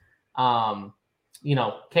offense. Can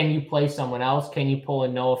you play someone else? Can you pull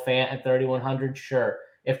in Noah Fant at 3,100? Sure.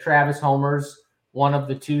 If Travis Homer's one of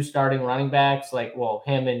the 2 starting running backs,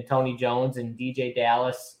 him and Tony Jones and DJ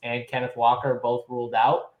Dallas and Kenneth Walker both ruled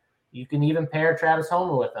out, you can even pair Travis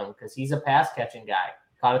Homer with him because he's a pass-catching guy.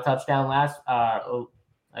 Caught a touchdown last,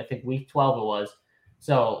 I think week 12 it was.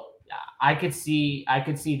 So I could see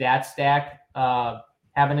that stack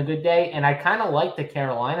having a good day, and I kind of like the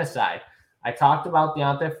Carolina side. I talked about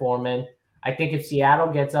Deontay Foreman. I think if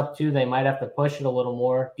Seattle gets up 2, they might have to push it a little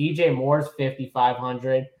more. DJ Moore's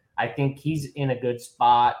 5,500. I think he's in a good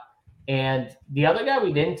spot. And the other guy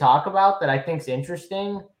we didn't talk about that I think is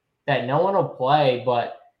interesting that no one will play,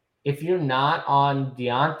 but if you're not on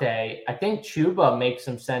Deontay, I think Chuba makes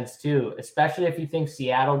some sense too, especially if you think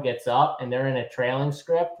Seattle gets up and they're in a trailing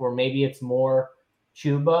script where maybe it's more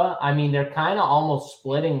Chuba. I mean, they're kind of almost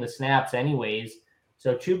splitting the snaps anyways.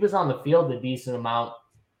 So Chuba's on the field a decent amount.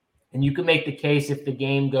 And you can make the case if the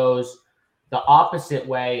game goes the opposite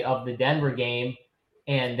way of the Denver game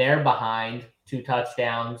and they're behind 2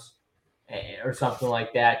 touchdowns or something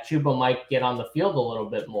like that, Chuba might get on the field a little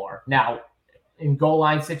bit more. Now, in goal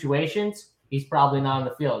line situations, he's probably not on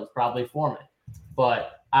the field. It's probably Foreman.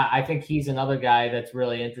 But I think he's another guy that's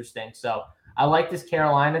really interesting. So I like this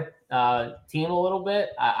Carolina team a little bit.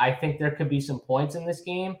 I think there could be some points in this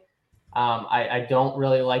game. I don't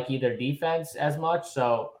really like either defense as much.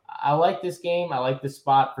 So I like this game. I like the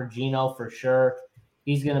spot for Geno for sure.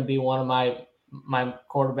 He's going to be one of my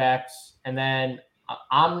quarterbacks. And then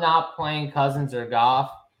I'm not playing Cousins or Goff.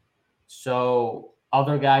 So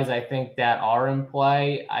other guys I think that are in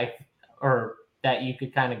play, or that you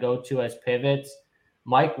could kind of go to as pivots.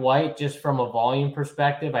 Mike White, just from a volume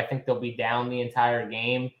perspective, I think they'll be down the entire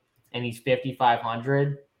game, and he's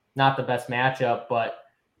 5,500. Not the best matchup, but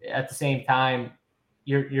at the same time,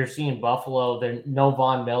 you're seeing Buffalo. There's no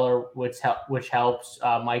Von Miller, which helps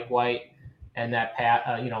Mike White and that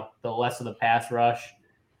the less of the pass rush.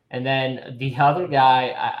 And then the other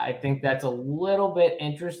guy I think that's a little bit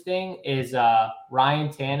interesting is Ryan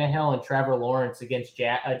Tannehill and Trevor Lawrence against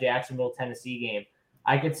a Jacksonville, Tennessee game.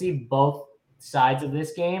 I could see both sides of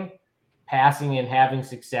this game passing and having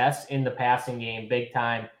success in the passing game big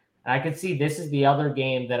time. And I could see this is the other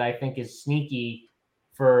game that I think is sneaky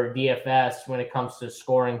for DFS when it comes to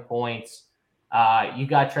scoring points. You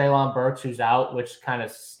got Treylon Burks who's out, which kind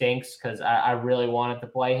of stinks because I really wanted to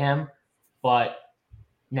play him. But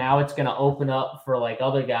now it's going to open up for like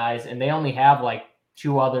other guys, and they only have like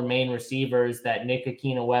 2 other main receivers, that Nick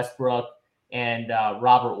Akina Westbrook and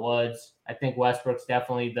Robert Woods. I think Westbrook's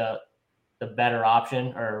definitely the better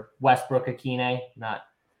option, or Westbrook Akine, not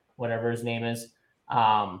whatever his name is.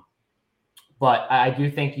 But I do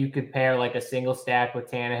think you could pair like a single stack with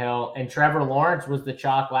Tannehill, and Trevor Lawrence was the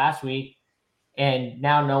chalk last week, and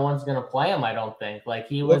now no one's going to play him. I don't think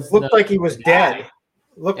he was looked like he was dead.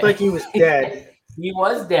 Looked like he was dead. He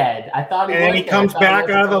was dead. I thought he was. And he comes back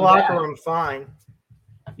out of the locker room fine.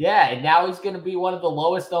 Yeah, and now he's going to be one of the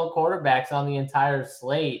lowest owned quarterbacks on the entire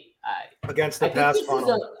slate. Against the pass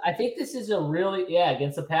funnel. I think this is a really,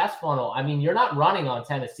 against the pass funnel. I mean, you're not running on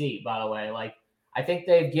Tennessee, by the way. Like, I think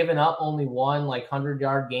they've given up only one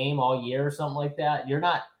 100-yard game all year or something like that. You're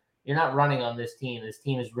not running on this team. This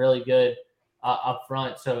team is really good up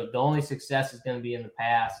front. So the only success is going to be in the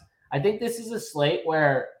pass. I think this is a slate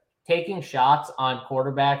where taking shots on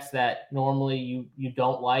quarterbacks that normally you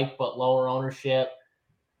don't like, but lower ownership.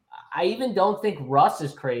 I even don't think Russ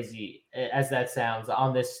is crazy, as that sounds,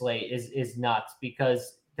 on this slate is nuts,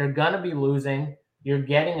 because they're going to be losing. You're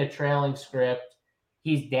getting a trailing script.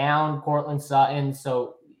 He's down Cortland Sutton,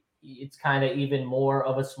 so it's kind of even more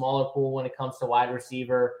of a smaller pool when it comes to wide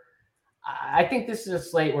receiver. I think this is a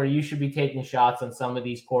slate where you should be taking shots on some of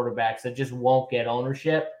these quarterbacks that just won't get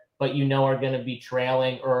ownership, but are going to be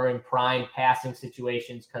trailing or in prime passing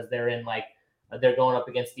situations because they're going up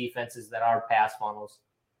against defenses that are pass funnels.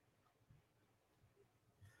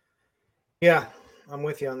 Yeah, I'm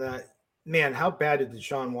with you on that. Man, how bad did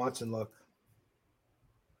Deshaun Watson look?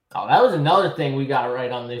 Oh, that was another thing we got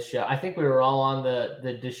right on this show. I think we were all on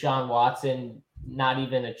the Deshaun Watson, not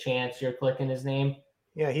even a chance you're clicking his name.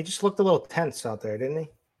 Yeah, he just looked a little tense out there, didn't he?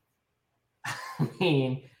 I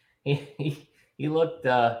mean, he looked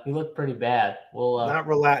pretty bad. Well,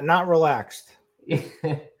 not relaxed.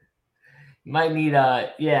 Might need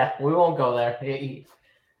we won't go there.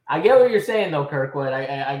 I get what you're saying though, Kirkwood.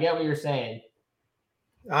 I get what you're saying.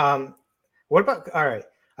 What about all right?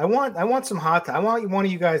 I want some hot. I want one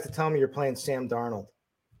of you guys to tell me you're playing Sam Darnold.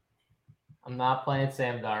 I'm not playing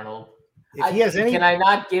Sam Darnold. If he has any, can I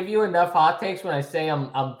not give you enough hot takes when I say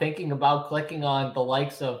I'm thinking about clicking on the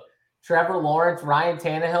likes of Trevor Lawrence, Ryan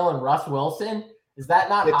Tannehill, and Russ Wilson? Is that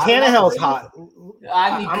not hot? Tannehill's hot.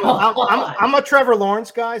 I mean, I'm a Trevor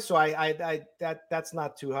Lawrence guy, so that's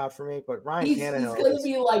not too hot for me. But Ryan Tannehill, he's going to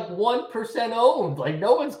be like 1% owned. Like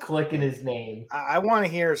no one's clicking his name. I want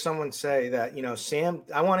to hear someone say that. Sam.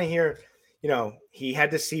 I want to hear. He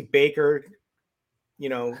had to see Baker.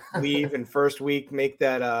 Leave in first week, make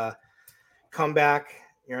that comeback.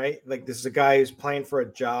 Right, like this is a guy who's playing for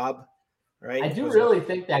a job. Right. I do really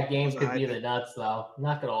think that game could be the nuts, though. I'm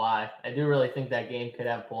not gonna lie. I do really think that game could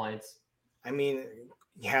have points. I mean,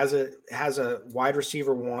 he has a wide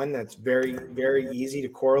receiver one that's very, very easy to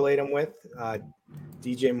correlate him with,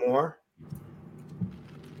 DJ Moore.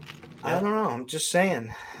 I don't know. I'm just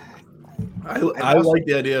saying. I like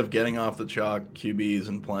the idea of getting off the chalk QBs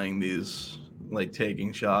and playing these,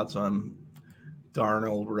 taking shots on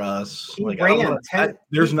Darnold, Russ.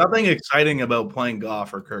 There's nothing exciting about playing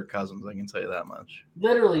Goff or Kirk Cousins. I can tell you that much.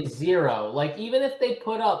 Literally zero. Even if they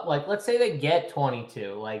put up, let's say they get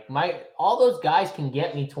 22, all those guys can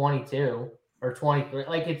get me 22 or 23.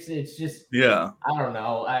 It's just, yeah. I don't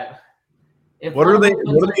know. What are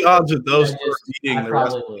the odds of those beating the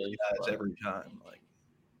rest of the guys every time?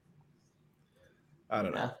 I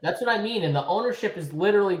don't know. Yeah, that's what I mean. And the ownership is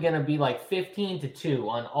literally going to be 15-2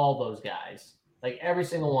 on all those guys. Every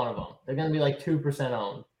single one of them, they're going to be 2%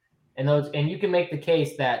 owned, and you can make the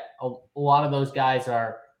case that a lot of those guys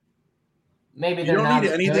are maybe they're not. You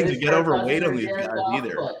don't need anything to get overweight on these guys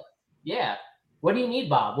either. But yeah, what do you need,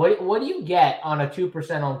 Bob? What do you get on a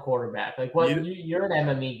 2% owned quarterback? You're an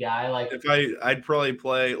MME guy. I'd probably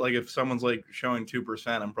play if someone's showing 2%,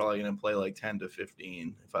 I'm probably going to play 10 to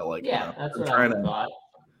 15 if I like. Yeah, that's what I thought.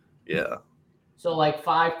 Yeah. So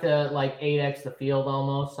 5 to 8x the field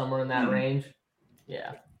almost somewhere in that range.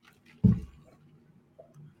 Yeah.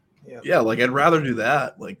 Yeah, I'd rather do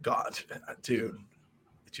that. God, dude,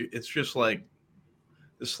 it's just the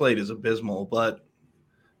slate is abysmal. But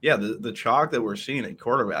yeah, the chalk that we're seeing at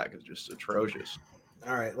quarterback is just atrocious.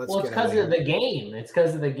 All right, let's. Well, it's because of the game. It's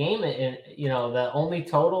because of the game. And the only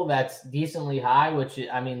total that's decently high, which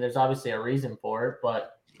there's obviously a reason for it,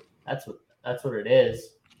 but that's what it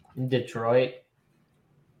is in Detroit.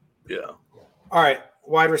 Yeah. All right,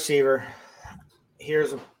 wide receiver.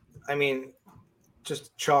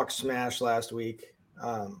 Just chalk smash last week.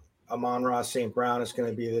 Amon-Ra St. Brown is going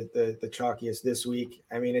to be the chalkiest this week.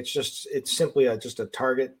 It's simply just a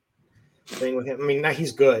target thing with him. Now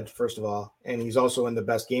he's good, first of all, and he's also in the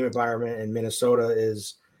best game environment, and Minnesota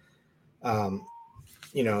is,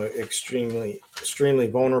 extremely, extremely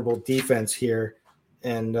vulnerable defense here.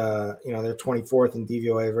 And, they're 24th in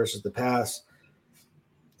DVOA versus the pass.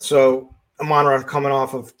 So Amon-Ra coming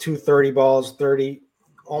off of 2 30 balls, 30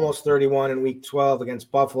 almost 31 in week 12 against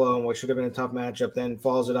Buffalo, and what should have been a tough matchup, then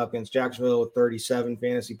follows it up against Jacksonville with 37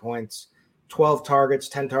 fantasy points, 12 targets,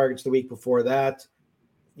 10 targets the week before that.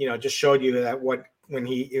 Just showed you that when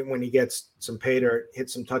he gets some pay dirt,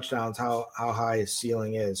 hits some touchdowns, how high his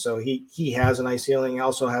ceiling is. So he has a nice ceiling. He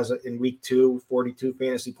also has in week 2, 42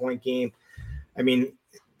 fantasy point game. I mean,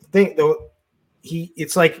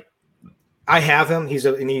 it's like I have him.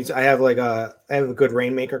 I have a good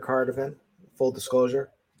Rainmaker card of him. Full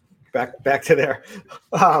disclosure, back to there.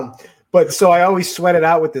 But so I always sweat it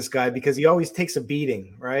out with this guy because he always takes a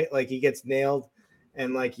beating, right? Like he gets nailed,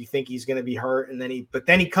 and like you think he's going to be hurt, and then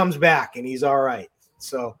he comes back and he's all right.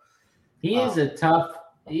 So he is a tough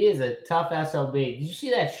SOB. Did you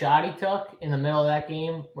see that shot he took in the middle of that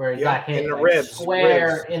game where he got hit in the ribs,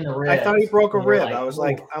 square in the ribs? I thought he broke a rib.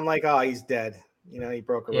 Like, I'm like, oh, he's dead. He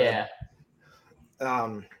broke a rib.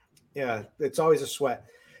 Yeah. It's always a sweat.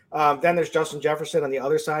 Then there's Justin Jefferson on the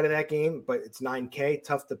other side of that game, but it's $9K,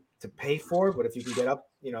 tough to pay for. But if you can get up,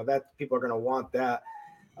 that people are going to want that.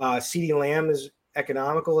 CeeDee Lamb is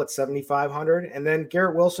economical at $7,500, and then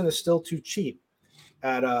Garrett Wilson is still too cheap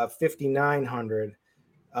at $5,900.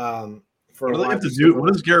 What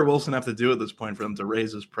does Garrett Wilson have to do at this point for them to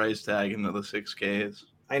raise his price tag into the 6Ks?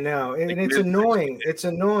 I know, and it's annoying. It's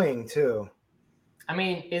annoying too. I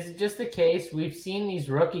mean, is it just the case we've seen these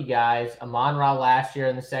rookie guys, Amon-Ra last year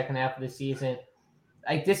in the second half of the season?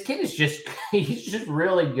 Like this kid is he's just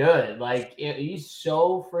really good. Like he's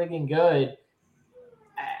so friggin' good.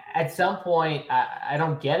 At some point, I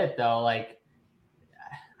don't get it though. Like,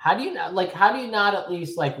 how do you not at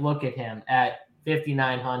least like look at him at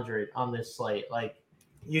 5,900 on this slate? Like,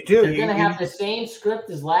 you do. They're gonna have the same script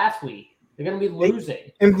as last week. They're gonna be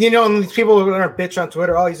losing. And and people are gonna bitch on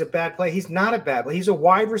Twitter. Oh, he's a bad play. He's not a bad play. He's a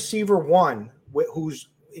wide receiver 1 who's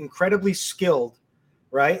incredibly skilled,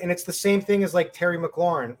 right? And it's the same thing as like Terry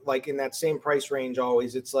McLaurin, like in that same price range.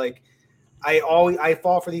 Always, it's like. I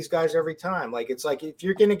fall for these guys every time. Like, it's like, if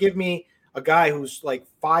you're going to give me a guy who's like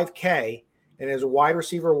 5K and is a wide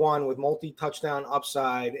receiver 1 with multi-touchdown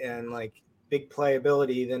upside and like big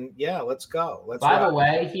playability, then yeah, let's go. By the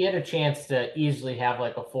way, he had a chance to easily have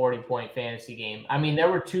like a 40-point fantasy game. I mean, there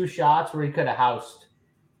were 2 shots where he could have housed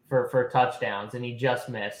for touchdowns and he just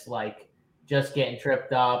missed, like just getting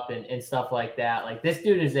tripped up and stuff like that. Like, this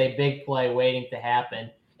dude is a big play waiting to happen.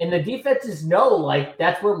 And the defenses know, like,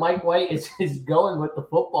 that's where Mike White is going with the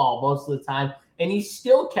football most of the time. And he's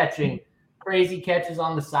still catching crazy catches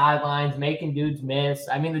on the sidelines, making dudes miss.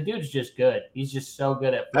 I mean, the dude's just good. He's just so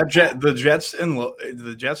good at football.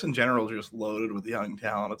 The Jets in general are just loaded with young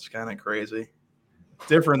talent. It's kind of crazy.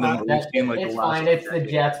 Different than what we've seen like it's the last fine. It's the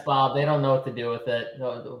Jets, Bob. They don't know what to do with it.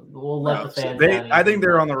 We'll let the fans down. I think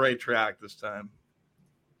they're on the right track this time.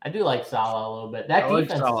 I do like Salah a little bit. That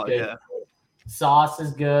defense is good. Yeah. Sauce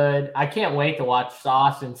is good. I can't wait to watch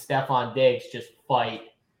Sauce and Stephon Diggs just fight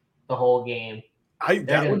the whole game.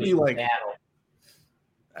 That would be like battle.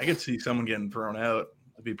 I could see someone getting thrown out,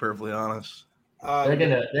 to be perfectly honest. They're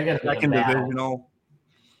gonna second divisional.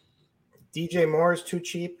 DJ Moore is too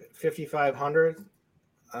cheap, 5,500.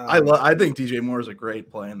 I think DJ Moore is a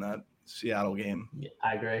great play in that Seattle game. Yeah,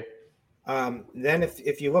 I agree. Then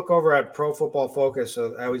if you look over at Pro Football Focus,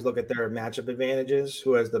 so I always look at their matchup advantages,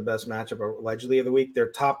 who has the best matchup allegedly of the week. Their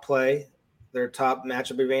top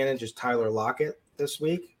matchup advantage is Tyler Lockett this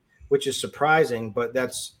week, which is surprising, but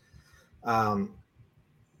that's and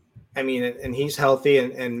he's healthy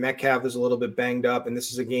and Metcalf is a little bit banged up. And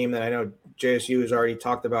this is a game that I know JSU has already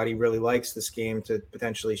talked about. He really likes this game to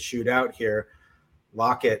potentially shoot out here.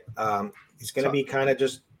 Lockett, he's going to be kind of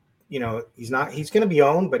just, he's going to be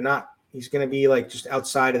owned, but not, he's going to be like just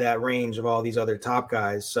outside of that range of all these other top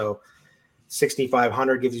guys. So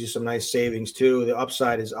 6,500 gives you some nice savings too. The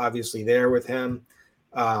upside is obviously there with him.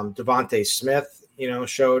 Devontae Smith,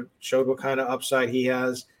 showed what kind of upside he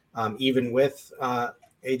has, even with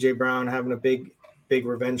AJ Brown having a big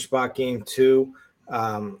revenge spot game too.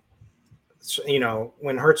 When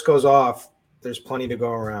Hurts goes off, there's plenty to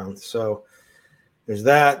go around. So there's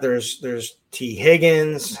that. There's T.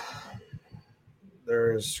 Higgins.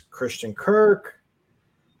 There's Christian Kirk.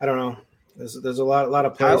 I don't know. There's a lot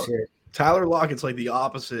of plays here. Tyler Lockett's like the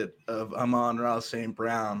opposite of Amon-Ra St.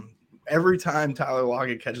 Brown. Every time Tyler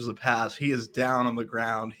Lockett catches a pass, he is down on the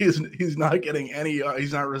ground. He's not getting any.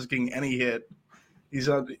 He's not risking any hit. He's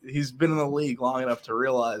been in the league long enough to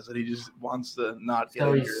realize that he just wants to not get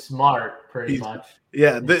injured. So he's smart, pretty much.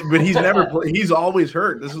 Yeah, but he's never. He's always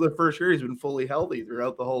hurt. This is the first year he's been fully healthy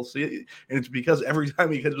throughout the whole season, and it's because every time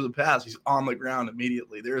he catches a pass, he's on the ground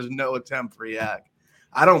immediately. There is no attempt for yak.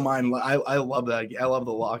 I don't mind. I love that. I love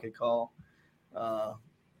the Lockett call.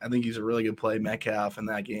 I think he's a really good play. Metcalf in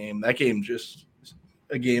that game. That game just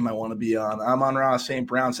a game I want to be on. I'm on Ross St.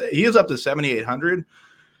 Brown. He is up to 7,800.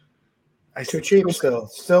 Too cheap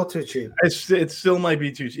still too cheap. It still might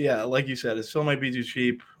be too. Yeah, like you said, it still might be too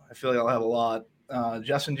cheap. I feel like I'll have a lot.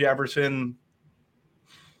 Justin Jefferson.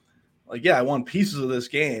 Like, yeah, I want pieces of this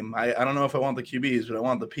game. I don't know if I want the QBs, but I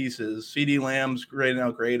want the pieces. CD Lamb's great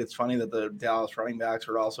now, great. It's funny that the Dallas running backs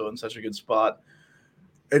are also in such a good spot.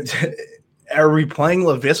 Are we playing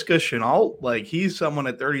Laviska Shenault? Like, he's someone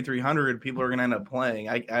at 3,300 people are going to end up playing.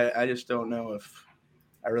 I just don't know if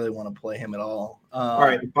I really want to play him at all. All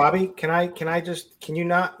right, Bobby, can you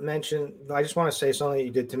not mention, I just want to say something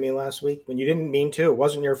you did to me last week when you didn't mean to. It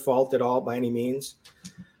wasn't your fault at all by any means.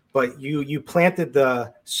 But you planted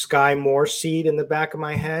the Sky Moore seed in the back of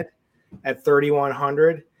my head at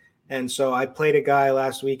 3,100. And so I played a guy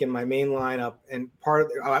last week in my main lineup, and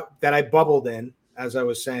part of that I bubbled in, as I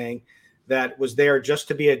was saying, that was there just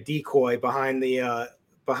to be a decoy behind the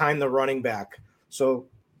running back. So,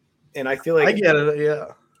 and I feel like I get it. Yeah.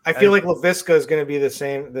 I feel like Laviska is going to be the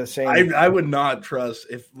same. I would not trust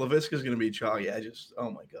if Laviska is going to be chalky.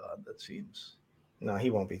 Oh my God, that seems. No,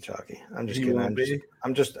 he won't be chalky. I'm just he kidding.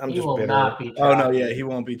 I'm just bitter. Not be chalky. Oh no, yeah, he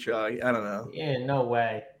won't be chalky. I don't know. Yeah, no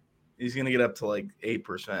way. He's gonna get up to like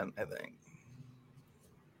 8%, I think.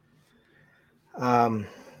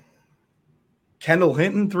 Kendall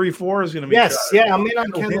Hinton 3-4 is gonna be. Yes, chalky. Yeah, I'm in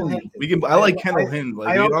on Kendall Hinton. I like Kendall Hinton. Like,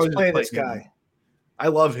 I always play this guy. I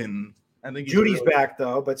love him. I think Judy's really back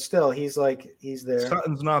though, but still, he's there.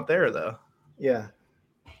 Sutton's not there though. Yeah,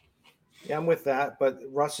 I'm with that. But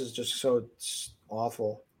Russ is just so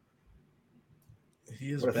awful.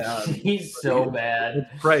 He is bad. He's so bad.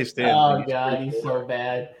 Priced in. Oh God, he's so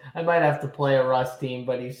bad. I might have to play a Russ team,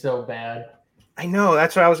 but he's so bad. I know.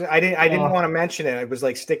 That's what I didn't want to mention it. It was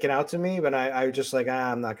like sticking out to me, but I was just like,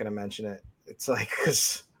 I'm not going to mention it. It's like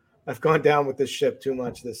because I've gone down with this ship too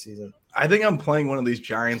much this season. I think I'm playing one of these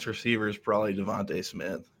Giants receivers, probably Devontae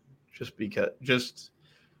Smith, just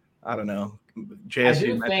I don't know.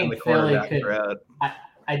 JSU mentioned the quarterback threat.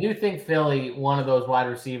 I do think Philly, one of those wide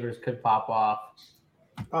receivers, could pop off.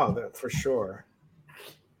 Oh, for sure.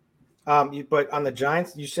 But on the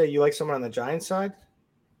Giants, you say you like someone on the Giants side?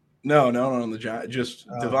 No, on the Giants. Just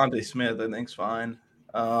Devontae Smith, I think's fine.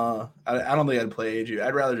 I don't think I'd play AJ.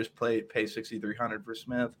 I'd rather just pay $6,300 for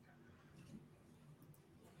Smith.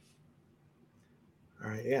 All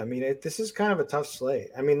right, yeah. I mean, this is kind of a tough slate.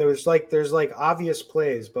 I mean, there's obvious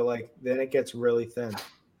plays, but then it gets really thin.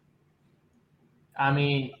 I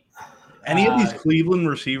mean, any of these Cleveland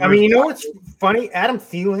receivers. I mean, you know what's funny? Adam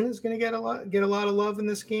Thielen is going to get a lot of love in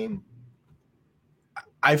this game.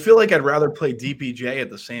 I feel like I'd rather play DPJ at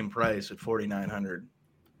the same price at 4,900.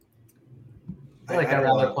 I feel like I'd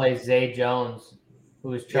rather play Zay Jones, who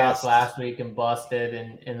was chopped last week and busted,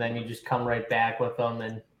 and then you just come right back with them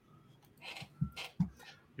and.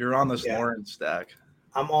 You're on this Lawrence stack.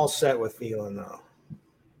 I'm all set with Thielen, though.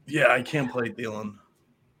 Yeah, I can't play Thielen.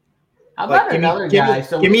 How about another guy?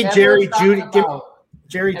 Give me Jerry Judy.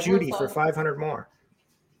 Jerry Judy for 500 more.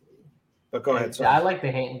 But go ahead. Sorry. I like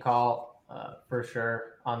the Hayton call for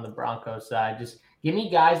sure on the Broncos side. Just give me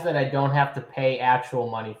guys that I don't have to pay actual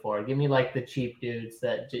money for. Give me like the cheap dudes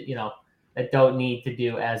that that don't need to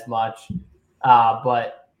do as much.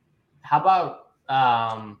 But how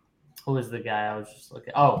about who is the guy I was just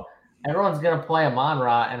looking? Oh, everyone's going to play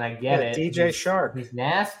Amon-Ra, and I get it. DJ Chark. He's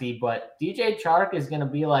nasty, but DJ Chark is going to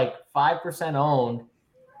be like 5% owned.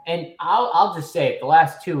 And I'll just say it, the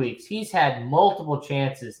last 2 weeks, he's had multiple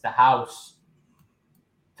chances to house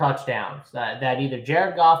touchdowns that either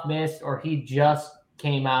Jared Goff missed or he just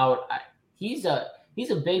came out. He's a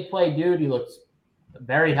big play dude. He looks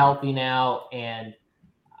very healthy now, and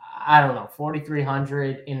I don't know,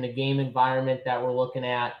 4,300 in the game environment that we're looking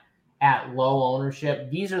at low ownership.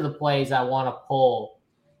 These are the plays I want to pull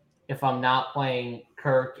if I'm not playing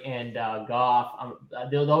Kirk and Goff.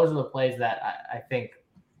 Those are the plays that I think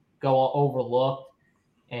go overlooked,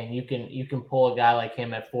 and you can pull a guy like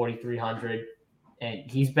him at 4,300, and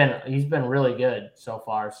he's been really good so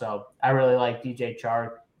far. So I really like DJ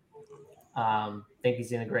Chark. Think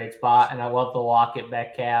he's in a great spot, and I love the Lockett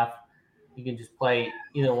Metcalf. You can just play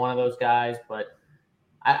either one of those guys, but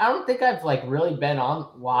I don't think I've really been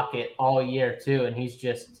on Lockett all year too, and he's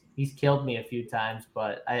killed me a few times.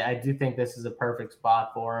 But I do think this is a perfect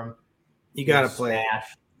spot for him. You got to play.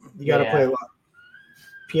 You got to play a lot.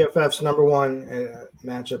 PFF's number one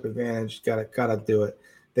matchup advantage. Got to do it.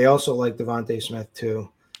 They also like Devontae Smith too.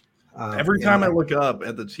 Every time I look up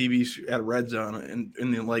at the TV at Red Zone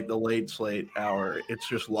in the the late slate hour, it's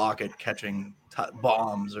just Lockett catching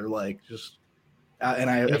bombs or just And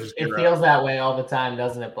I have It zero. feels that way all the time,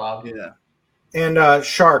 doesn't it, Bob? Yeah. And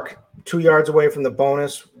Shark, 2 yards away from the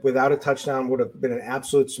bonus without a touchdown would have been an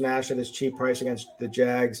absolute smash at his cheap price against the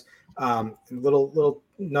Jags. Little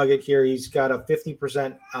nugget here. He's got a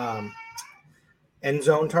 50% end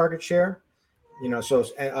zone target share. So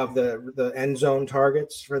of the end zone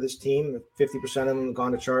targets for this team, 50% of them have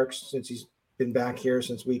gone to Sharks since he's been back here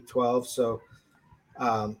since week 12. So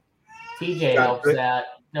TJ helps good. that.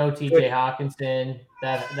 No TJ Hawkinson.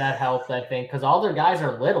 That helped, I think, because all their guys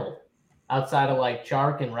are little outside of like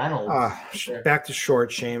Chark and Reynolds. Back to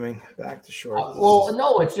short shaming. Back to short.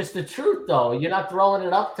 No, it's just the truth, though. You're not throwing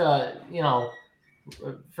it up to,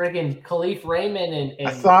 friggin' Khalif Raymond and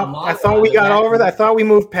I thought we got over that. I thought we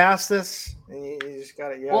moved past this. You just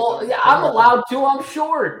got it. I'm allowed to. I'm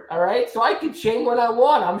short. All right, so I can shame when I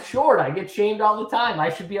want. I'm short. I get shamed all the time. I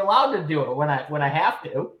should be allowed to do it when I have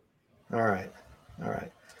to. All right.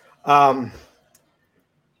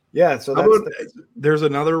 Yeah. So there's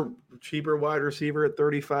another cheaper wide receiver at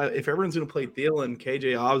 35. If everyone's going to play Thielen,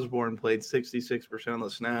 KJ Osborne played 66% of the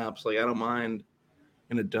snaps. Like, I don't mind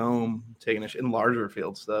in a dome taking in larger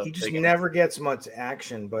field stuff. He just never gets much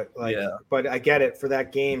action, but but I get it. For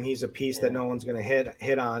that game, he's a piece that no one's going to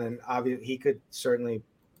hit on, and obviously he could certainly.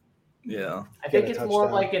 Yeah, I think it's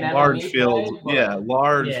more like an large MME field. Play,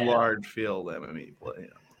 large field MME play.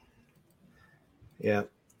 Yeah.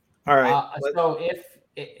 All right. So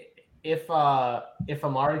if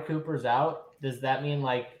Amari Cooper's out, does that mean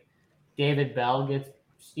like David Bell gets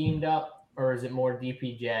steamed up, or is it more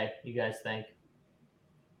DPJ? You guys think?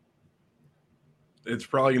 It's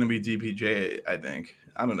probably going to be DPJ. I think.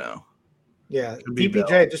 I don't know. Yeah,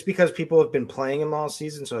 DPJ, just because people have been playing him all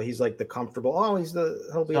season, so he's like the comfortable. Oh,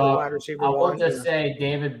 he'll be the wide receiver. I will just say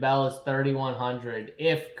David Bell is 3,100.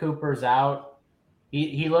 If Cooper's out,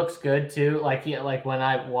 he looks good too. Like when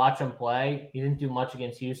I watch him play, he didn't do much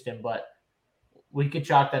against Houston, but we could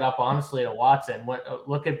chalk that up honestly to Watson.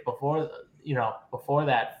 Look at before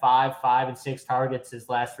that 5, 5, and 6 targets his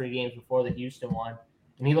last 3 games before the Houston one,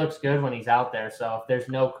 and he looks good when he's out there. So if there's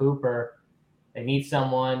no Cooper, they need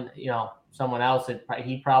someone else.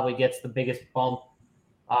 He probably gets the biggest bump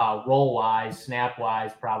roll wise, snap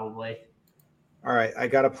wise, probably. All right, I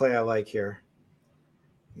got a play I like here.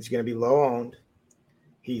 He's going to be low owned.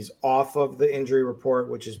 He's off of the injury report,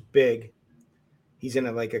 which is big. He's in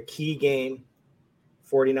a key game,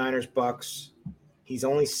 49ers Bucks. He's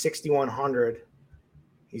only 6,100.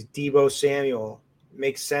 He's Deebo Samuel.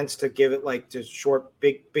 Makes sense to give it to short,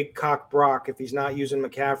 big cock Brock. If he's not using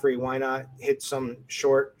McCaffrey, why not hit some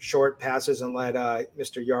short passes and let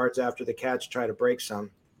Mr. Yards after the catch try to break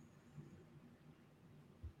some?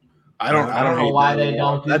 I don't know why they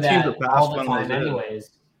don't do that all the time,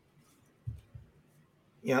 anyways.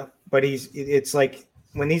 Yeah, but it's like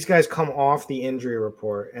when these guys come off the injury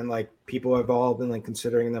report and people have all been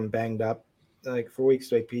considering them banged up for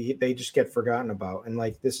weeks, they just get forgotten about. And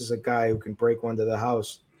this is a guy who can break one to the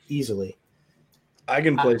house easily. I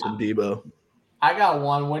can play some Debo. I got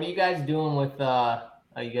one. What are you guys doing with What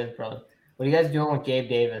are you guys doing with Gabe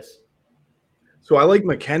Davis? So I like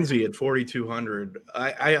McKenzie at 4,200.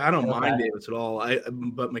 I don't mind Davis at all.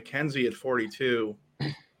 But McKenzie at 42,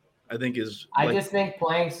 I think is. I just think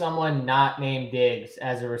playing someone not named Diggs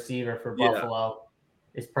as a receiver for Buffalo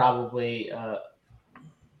is probably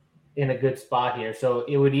in a good spot here. So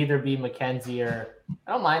it would either be McKenzie or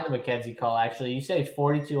I don't mind the McKenzie call. Actually, you say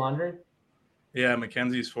 4,200. Yeah,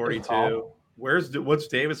 McKenzie's 42. What's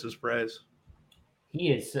Davis's price?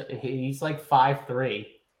 He's like 5'3".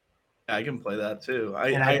 I can play that too.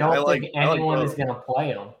 I don't think anyone is going to play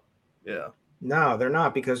him. Yeah. No, they're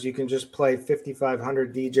not, because you can just play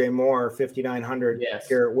 5,500 DJ Moore, 5,900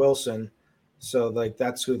 Garrett Wilson. So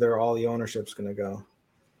that's who all the ownership's going to go.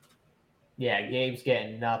 Yeah, Gabe's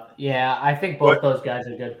getting nothing. Yeah, I think both those guys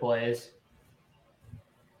are good plays.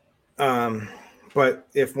 But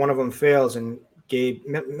if one of them fails and Gabe,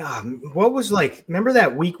 what was remember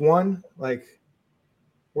that week 1?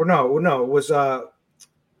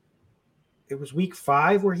 It was week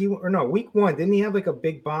 5 where week 1. Didn't he have a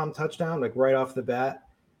big bomb touchdown right off the bat?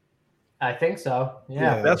 I think so.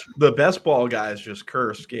 Yeah. The best ball guys just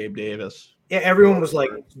cursed Gabe Davis. Yeah, everyone was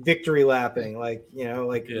victory lapping, week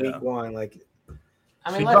 1.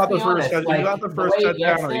 I mean, let's be honest. The way he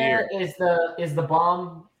gets there is the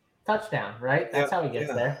bomb touchdown, right? That's how he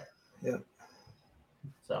gets there. Yeah.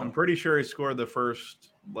 So I'm pretty sure he scored the first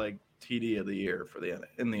TD of the year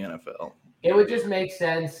in the NFL. It would just make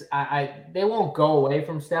sense. They won't go away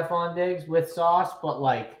from Stephon Diggs with Sauce, but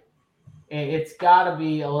it's got to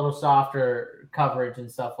be a little softer coverage and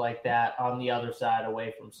stuff like that on the other side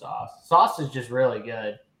away from Sauce. Sauce is just really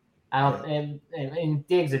good. I don't, and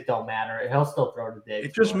Diggs, it don't matter. He'll still throw to Diggs.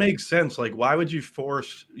 It just makes sense. Like, why would you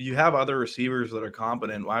force? You have other receivers that are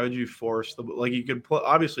competent. Why would you force you could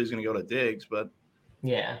obviously he's going to go to Diggs, but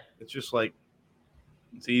yeah, it's just like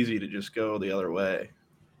it's easy to just go the other way.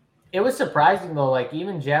 It was surprising though. Like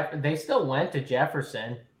even they still went to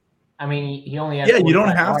Jefferson. I mean, he only had you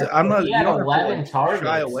don't have to. I'm not. He had you don't 11 have to, targets.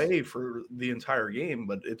 Shy away for the entire game,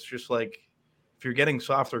 but it's just like if you're getting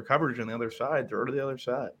softer coverage on the other side, throw to the other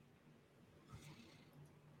side.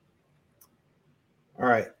 All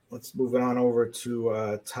right, let's move it on over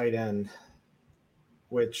to tight end,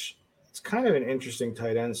 which it's kind of an interesting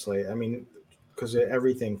tight end slate. I mean, because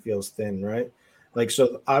everything feels thin, right? Like,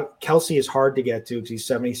 so Kelsey is hard to get to because he's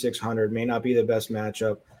 7,600, may not be the best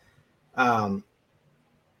matchup.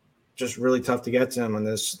 Just really tough to get to him on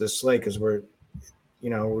this slate because there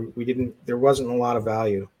wasn't a lot of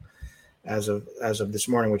value as of this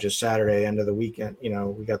morning, which is Saturday, end of the weekend.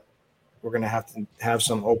 We're going to have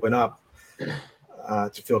some open up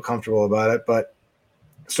to feel comfortable about it. But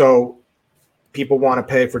so people want to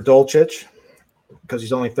pay for Dolchich because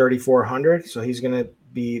he's only 3,400. So he's going to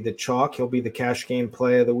be the chalk. He'll be the cash game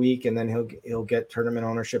play of the week, and then he'll get tournament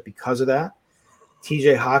ownership because of that.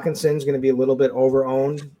 TJ Hawkinson's going to be a little bit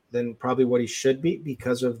over-owned than probably what he should be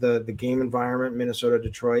because of the game environment, Minnesota,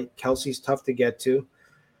 Detroit. Kelsey's tough to get to.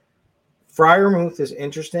 Freiermuth is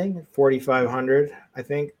interesting, 4,500. I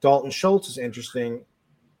think Dalton Schultz is interesting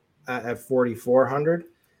at 4,400.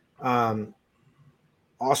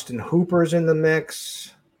 Austin Hooper's in the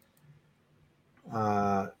mix.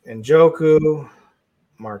 Njoku,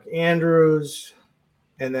 Mark Andrews.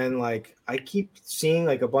 And then, like, I keep seeing,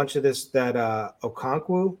 like, a bunch of this that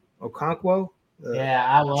Okonkwo. Yeah,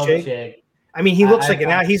 I love Chig. I mean, he looks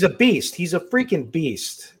he's a beast. He's a freaking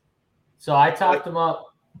beast. So I talked him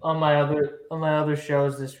up on my other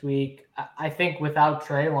shows this week. I think without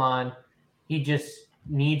Treylon, he just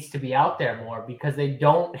needs to be out there more because they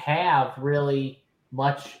don't have really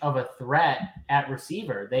much of a threat at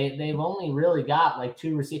receiver. They've only really got like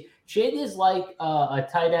two receivers. Chig is like a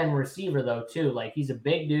tight end receiver though too. Like he's a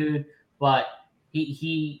big dude, but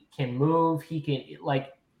he can move. He can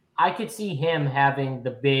like I could see him having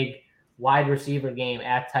the big wide receiver game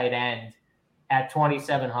at tight end at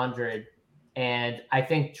 2,700, and I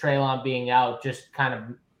think Treylon being out just kind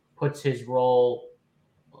of puts his role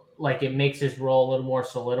like it makes his role a little more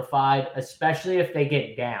solidified, especially if they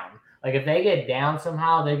get down. Like if they get down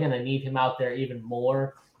somehow, they're going to need him out there even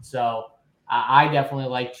more. So I definitely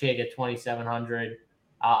like Chig at 2,700.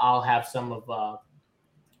 I'll have some of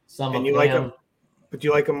you like him, but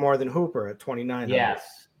you like him more than Hooper at 2,900.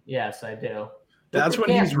 Yes, I do. That's when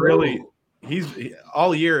he's really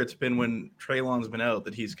all year. It's been when Treylon's been out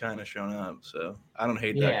that he's kind of shown up. So I don't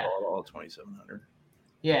hate that call at all. 2,700.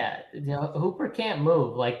 Yeah, Hooper can't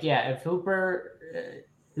move. Like, if Hooper.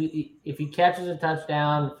 If he catches a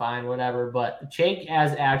touchdown, fine, whatever. But Chig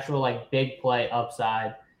has actual like big play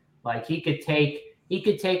upside. Like he could take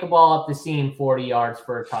a ball up the seam 40 yards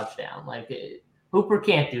for a touchdown. Like Hooper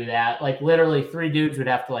can't do that. Like literally 3 dudes would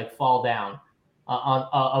have to like fall down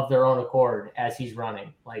of their own accord as he's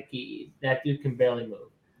running. Like that dude can barely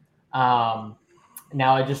move. Now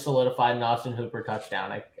I just solidified an Austin Hooper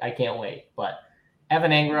touchdown. I can't wait. But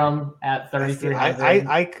Evan Ingram at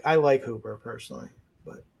 3,300. I like Hooper personally.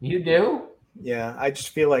 But you do? Yeah, I just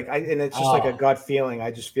feel like and it's just like a gut feeling. I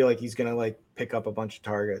just feel like he's gonna like pick up a bunch of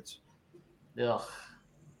targets. Ugh.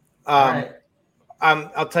 Right.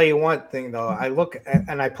 I'll tell you one thing though. I look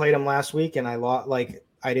and I played him last week and I lost. Like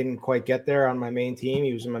I didn't quite get there on my main team.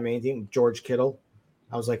 He was in my main team. George Kittle.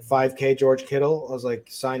 I was like 5K George Kittle. I was like,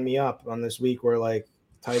 sign me up on this week where like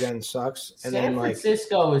tight end sucks. And San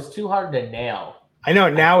Francisco is too hard to nail. I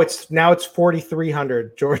know now it's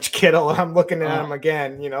 4,300 George Kittle. I'm looking at him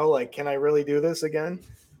again. Like, can I really do this again?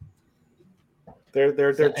 They're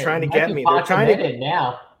trying to get me. They're trying to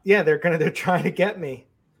now. Yeah, they're trying to get me.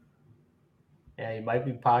 Yeah, you might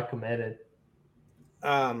be pot committed.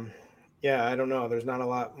 Yeah, I don't know. There's not a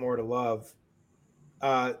lot more to love.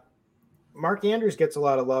 Mark Andrews gets a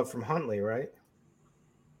lot of love from Huntley, right?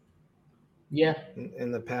 Yeah.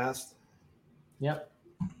 In the past. Yep.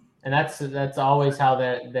 And that's always how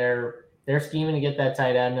they're scheming to get that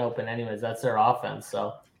tight end open. Anyways, that's their offense.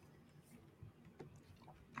 So,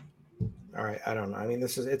 all right, I don't know. I mean,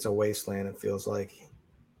 it's a wasteland. It feels like.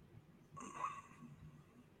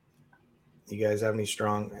 You guys have any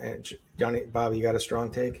strong? Johnny, Bob, you got a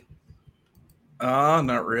strong take?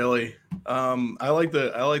 Not really. I like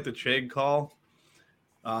the Chig call.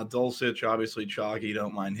 Dulcich, obviously chalky.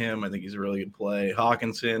 Don't mind him. I think he's a really good play.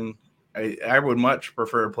 Hawkinson. I would much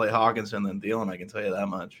prefer to play Hawkinson than Thielen, I can tell you that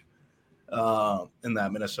much. in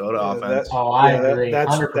that Minnesota offense. I agree.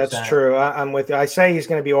 That's true. I'm with you. I say he's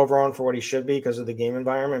going to be overowned for what he should be because of the game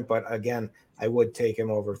environment, but again, I would take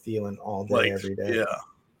him over Thielen all day, every day. Yeah,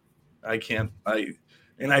 I can't. I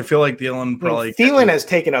feel like Thielen probably. Thielen has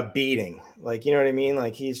taken a beating. Like, you know what I mean?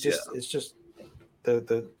 Like he's just, it's just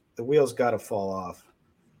the wheels got to fall off.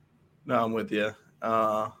 No, I'm with you.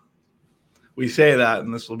 We say that,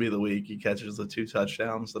 and this will be the week he catches the 2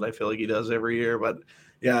 touchdowns that I feel like he does every year. But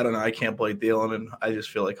yeah, I don't know. I can't play Thielen, and I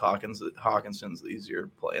just feel like Hawkinson's the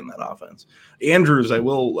easier play in that offense. Andrews, I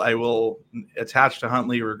will attach to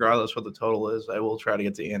Huntley regardless what the total is. I will try to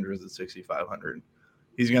get to Andrews at 6,500.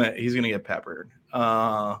 He's gonna get peppered.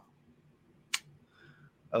 Outside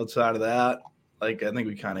of that, I think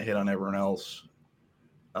we kind of hit on everyone else.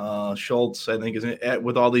 Schultz, I think, is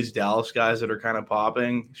with all these Dallas guys that are kind of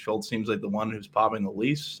popping. Schultz seems like the one who's popping the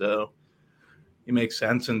least, so he makes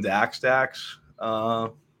sense in Dak stacks. Yeah,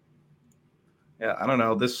 I don't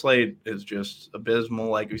know. This slate is just abysmal,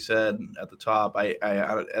 like we said at the top. At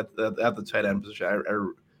the tight end position,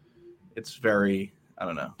 it's very. I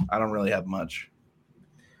don't know. I don't really have much.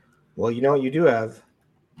 Well, you know what you do have.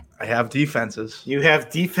 I have defenses. You have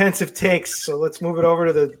defensive takes, so let's move it over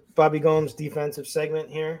to the Bobby Gomes defensive segment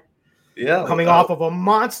here. Yeah, coming off of a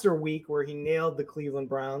monster week where he nailed the Cleveland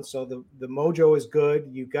Browns, so the mojo is good.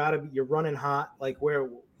 You're running hot.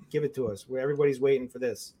 Give it to us. Where everybody's waiting for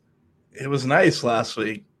this. It was nice last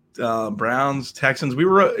week. Browns, Texans. We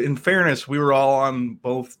were, in fairness, we were all on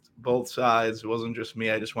both sides. It wasn't just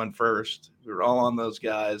me. I just went first. We were all on those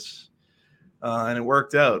guys. And it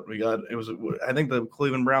worked out. I think the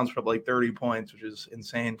Cleveland Browns put up like 30 points, which is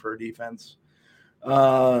insane for a defense.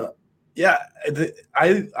 This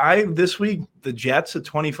week, the Jets at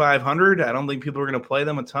 2,500. I don't think people are going to play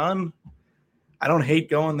them a ton. I don't hate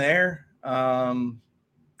going there.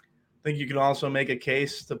 I think you can also make a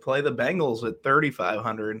case to play the Bengals at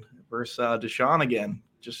 3,500 versus Deshaun again.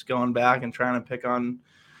 Just going back and trying to pick on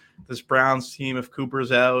this Browns team if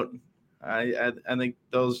Cooper's out. I think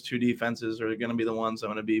those 2 defenses are going to be the ones I'm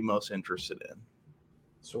going to be most interested in.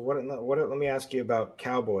 So let me ask you about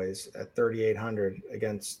Cowboys at 3,800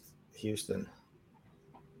 against Houston.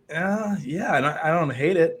 Yeah, I don't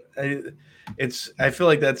hate it. I feel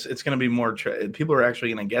like it's going to be more. People are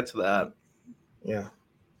actually going to get to that. Yeah.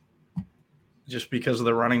 Just because of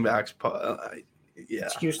the running backs. Yeah,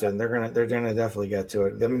 it's Houston. They're gonna definitely get to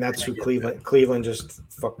it. I mean, that's who Cleveland just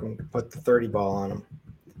fucking put the 30 ball on them.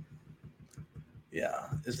 Yeah.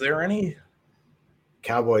 Is there any?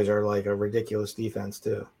 Cowboys are like a ridiculous defense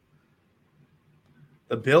too.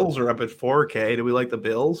 The Bills are up at 4K. Do we like the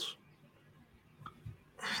Bills?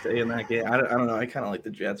 Stay in that game. I don't know. I kind of like the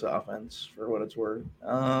Jets offense for what it's worth.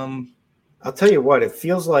 I'll tell you what. It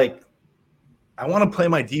feels like I want to play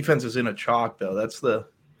my defenses in a chalk though.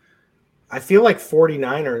 I feel like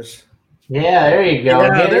 49ers. Yeah, there you go.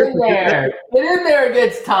 Yeah, Get in there. Get in there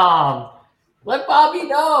against Tom. Let Bobby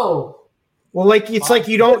know. Well, it's like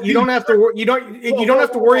you don't have to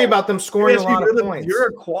worry about them scoring a lot of points. You're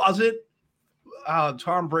a closet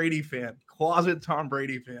Tom Brady fan.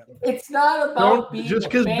 It's not about being just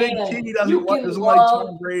because Big T doesn't like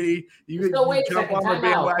Tom Brady. You can jump on the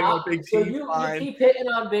bandwagon with Big T. So you keep hitting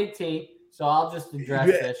on Big T. So I'll just address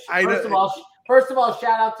this. First of all,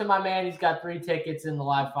 shout out to my man. He's got 3 tickets in the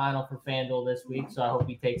live final for FanDuel this week, so I hope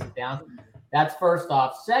he takes it down. That's first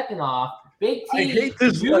off. Second off, Big T used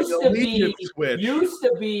to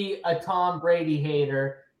be a Tom Brady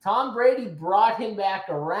hater. Tom Brady brought him back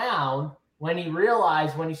around when he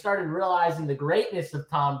started realizing the greatness of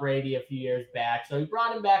Tom Brady a few years back. So he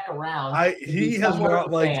brought him back around. He has not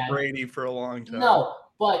liked Brady for a long time. No,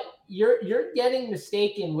 but you're getting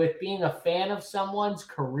mistaken with being a fan of someone's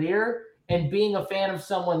career and being a fan of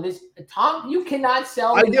someone. You cannot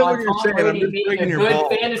sell me on Tom Brady being a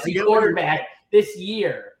good fantasy quarterback this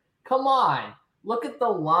year. Come on. Look at the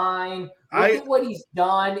line. Look at what he's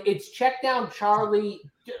done. It's check down Charlie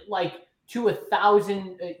to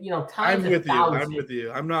 1,000, times I'm with 1,000. I'm with you.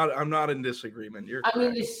 I'm not in disagreement. I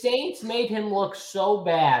mean, the Saints made him look so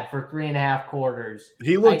bad for 3.5 quarters.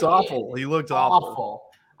 He looked awful. He looked awful.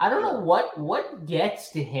 I don't know what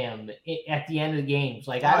gets to him at the end of the games.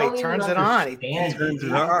 He turns it on. He turns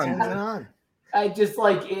it on. I just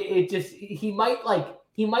he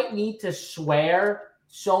might need to swear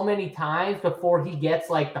so many times before he gets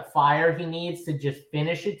the fire he needs to just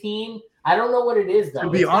finish a team. I don't know what it is though. To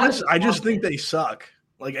be honest, I just think they suck.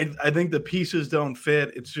 I think the pieces don't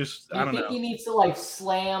fit. It's just I don't know. He needs to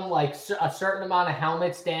slam a certain amount of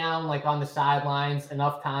helmets down on the sidelines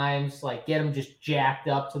enough times, get him just jacked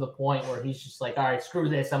up to the point where he's just all right, screw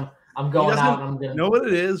this. I'm I'm going out. And I'm gonna know what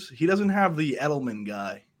it is. He doesn't have the Edelman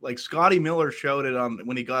guy. Like Scotty Miller showed it on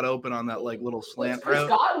when he got open on that like little slant Chris route.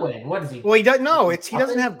 Godwin. What is he? Well, he doesn't. No, he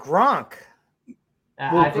doesn't have Gronk.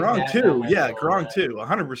 Well, Gronk too. Yeah, Gronk too.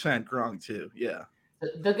 100% Gronk too. Yeah.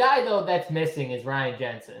 The guy though that's missing is Ryan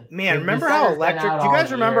Jensen. Man, remember how electric? Do you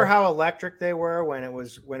guys remember how electric they were when it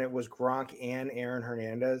was Gronk and Aaron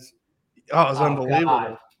Hernandez? Oh, it was unbelievable.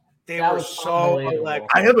 God. They were so electric.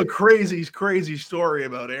 I have a crazy story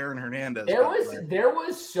about Aaron Hernandez. There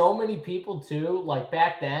was so many people too. Like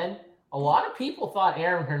back then, a lot of people thought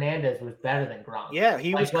Aaron Hernandez was better than Gronk. Yeah,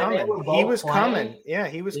 he was coming. He was coming. Yeah,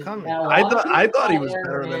 he was coming. I thought he was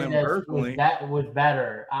better than him personally. That was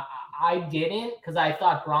better. I didn't because I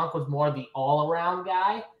thought Gronk was more the all-around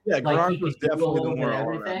guy. Yeah, like Gronk was definitely the more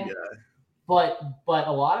all-around guy. But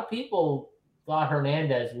a lot of people thought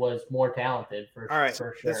Hernandez was more talented for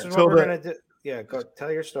sure. This is what we're gonna do. Yeah, go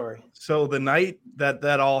tell your story. So the night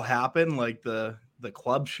that all happened, like the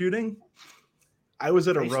club shooting, I was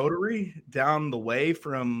at a Rotary down the way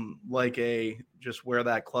from just where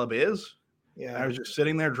that club is. Yeah, I was just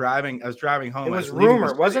sitting there driving. I was driving home. It was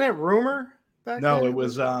Rumor, wasn't it? Rumor. No, it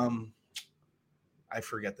was I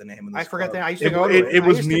forget the name of this. I forget club. that. I used to go to it. It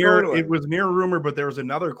was near. It was near Rumor, but there was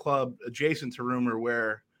another club adjacent to Rumor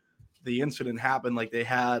where the incident happened. Like they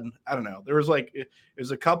had, I don't know. There was it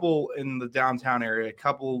was a couple in the downtown area, a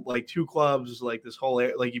couple two clubs, like this whole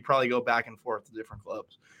area. Like you probably go back and forth to different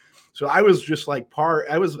clubs. So I was just I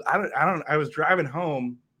was driving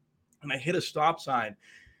home, and I hit a stop sign,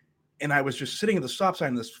 and I was just sitting at the stop sign.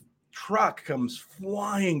 And this truck comes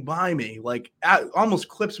flying by me, almost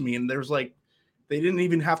clips me, and there's they didn't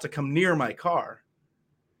even have to come near my car,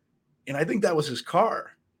 and I think that was his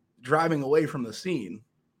car driving away from the scene.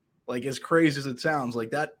 As crazy as it sounds,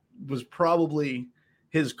 that was probably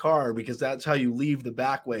his car because that's how you leave the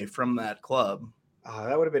back way from that club.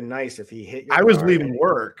 That would have been nice if he hit your I was leaving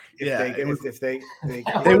work. If they would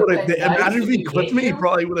have imagine if he clipped me, he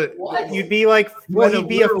probably would have. You'd be he'd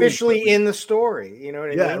be officially in the story. You know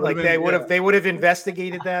what I mean? They would have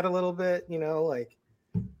investigated that a little bit.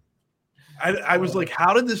 I was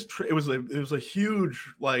how did this? It was a huge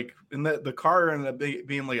and the car ended up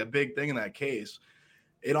being a big thing in that case.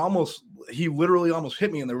 He literally almost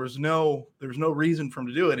hit me, and there was no reason for him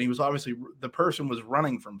to do it. And he was obviously, the person was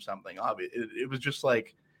running from something. Obviously, it was just I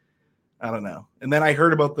don't know. And then I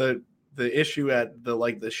heard about the issue at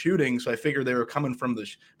the shooting, so I figured they were coming from but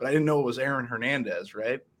I didn't know it was Aaron Hernandez,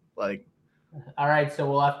 right? All right, so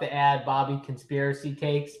we'll have to add Bobby conspiracy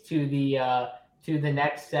takes to the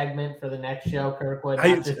next segment for the next show, Kirkwood.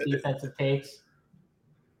 Not just defensive takes.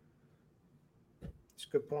 That's a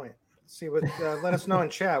good point. See what? Let us know in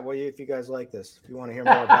chat if you guys like this. If you want to hear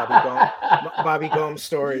more Bobby Gomes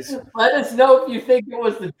stories, let us know if you think it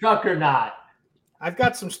was the truck or not. I've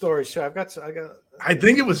got some stories. So I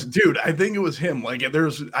think it was, dude. I think it was him. There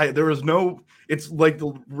was no. It's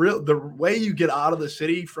the way you get out of the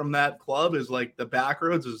city from that club is the back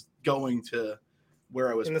roads is going to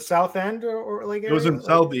where I was in the South End or area? It was in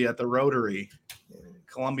Southie at the Rotary,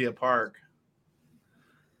 Columbia Park.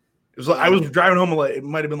 It was I was driving home. It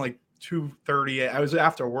might have been 2:30. I was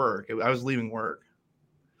after work. I was leaving work.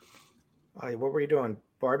 What were you doing?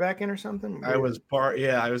 Bar back in or something? I was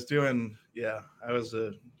I was doing. Yeah, I was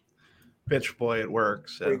a bitch boy at work.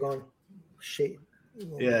 So. Were you going? Shake.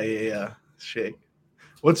 Yeah. Shake.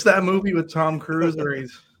 What's that movie with Tom Cruise where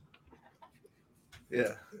he's?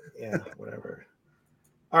 Yeah. Yeah. Whatever.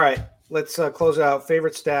 All right. Let's close out.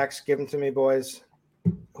 Favorite stacks. Give them to me, boys.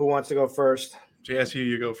 Who wants to go first? JSU,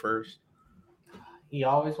 you go first. He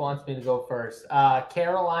always wants me to go first.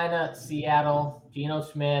 Carolina, Seattle, Geno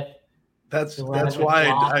Smith. That's why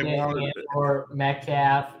I wanted it. Or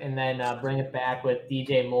Metcalf, and then bring it back with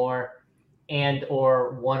DJ Moore and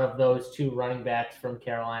or one of those two running backs from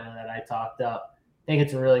Carolina that I talked up. I think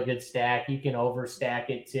it's a really good stack. You can overstack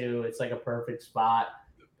it too. It's a perfect spot.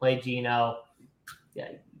 Play Geno.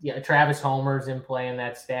 Yeah. Travis Homer's in play in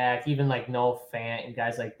that stack. Even Noah Fant and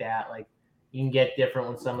guys like that. You can get different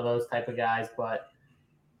with some of those type of guys, but.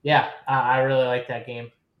 Yeah, I really like that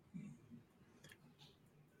game.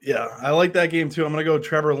 Yeah, I like that game too. I'm going to go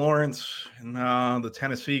Trevor Lawrence in the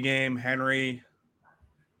Tennessee game. Henry,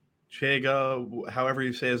 Chega, however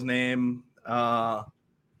you say his name. I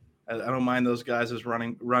don't mind those guys as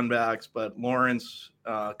run backs, but Lawrence,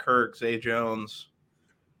 Kirk, Zay Jones,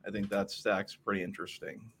 I think that stack's pretty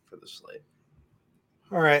interesting for the slate.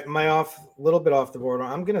 All right, little bit off the board.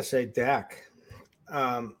 I'm going to say Dak.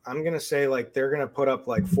 I'm going to say they're going to put up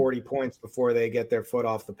 40 points before they get their foot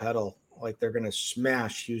off the pedal. They're going to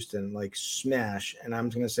smash Houston, smash. And I'm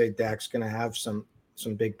going to say Dak's going to have some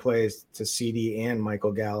some big plays to CD and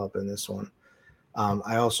Michael Gallup in this one.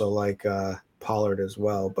 I also like Pollard as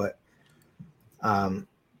well, but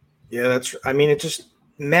it's just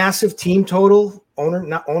massive team total.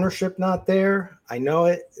 Ownership not there. I know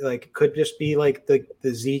it. Like it could just be like the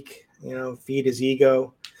Zeke, feed his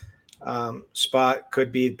ego spot.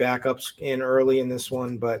 Could be backups in early in this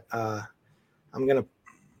one, but I'm gonna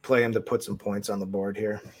play him to put some points on the board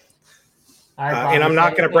here. All right, and I'm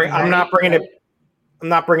not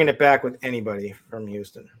bringing it back with anybody from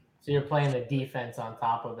Houston. So you're playing the defense on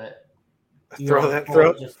top of it. I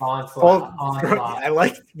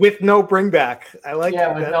like with no bring back. I like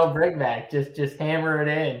with no bring back. Just hammer it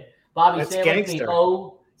in. Bobby, that's say gangster. with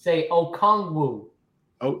me. Say Okongwu.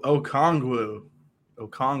 Okongwu.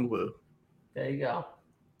 There you go.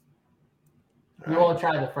 We won't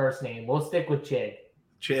try the first name. We'll stick with Chig.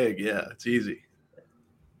 Chig, yeah, it's easy.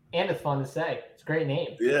 And it's fun to say. It's a great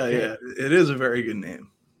name. Yeah, yeah. It is a very good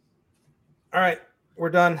name. All right, we're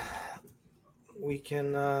done. We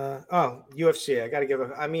can UFC. I gotta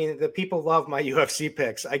the people love my UFC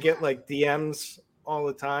picks. I get like DMs all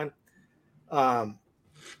the time.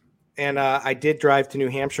 And I did drive to New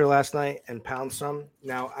Hampshire last night and pound some.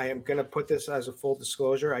 Now I am gonna put this as a full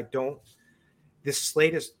disclosure. This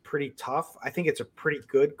slate is pretty tough. I think it's a pretty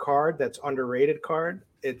good card. That's underrated card.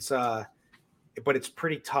 It's but it's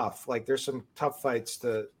pretty tough. Like there's some tough fights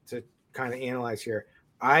to kind of analyze here.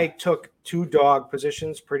 I took 2 dog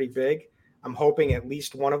positions pretty big. I'm hoping at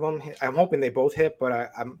least one of them. I'm hoping they both hit,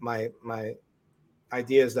 but my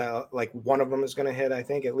idea is that like one of them is going to hit. I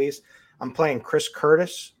think at least. I'm playing Chris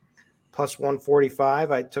Curtis plus 145.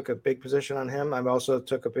 I took a big position on him. I also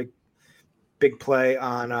took a big play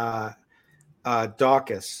on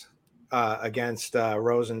Dawkins against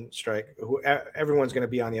Rosenstrike. Who everyone's going to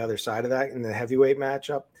be on the other side of that in the heavyweight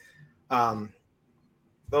matchup.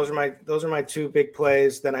 Those are my 2 big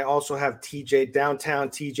plays. Then I also have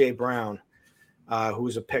TJ Brown.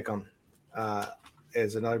 Who's a pick'em,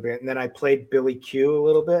 is another band. And then I played Billy Q a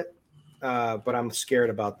little bit, but I'm scared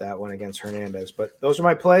about that one against Hernandez. But those are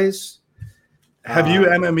my plays. Have you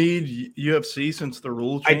MME'd UFC since the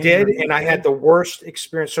rule change? I did, and I had the worst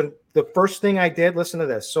experience. So the first thing I did, listen to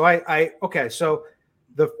this. So I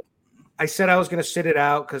said I was going to sit it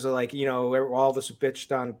out because of all of us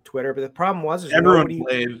bitched on Twitter. But the problem was everyone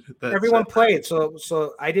played.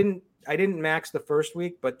 So I didn't max the first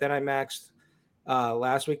week, but then I maxed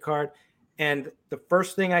last week card. And the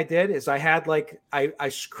first thing I did is I had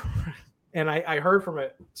and I heard from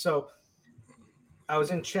it. So I was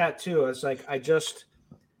in chat too. I was like, I just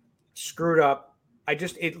screwed up.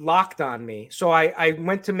 It locked on me. So I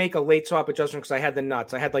went to make a late swap adjustment because I had the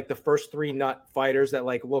nuts. I had like the first 3 nut fighters that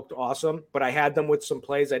looked awesome, but I had them with some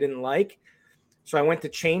plays I didn't like. So I went to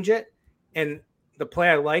change it. And the play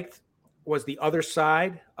I liked was the other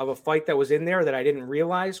side of a fight that was in there that I didn't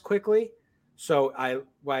realize quickly. So I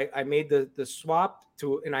made the swap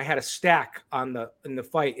and I had a stack in the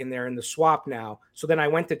fight in there in the swap now. So then I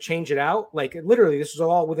went to change it out. Like literally, this is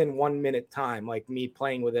all within 1 minute time, like me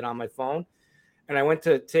playing with it on my phone. And I went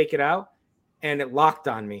to take it out and it locked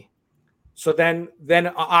on me. So then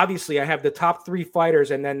obviously I have the top 3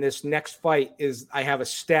 fighters. And then this next fight I have a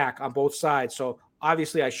stack on both sides. So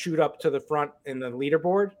obviously I shoot up to the front in the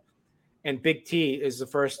leaderboard. And Big T is the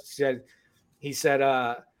first. He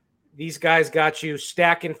said, these guys got you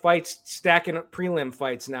stacking prelim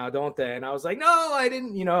fights now, don't they? And I was like, no, I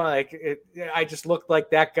didn't. I just looked like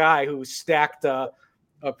that guy who stacked a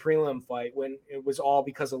prelim fight when it was all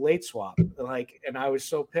because of late swap. And I was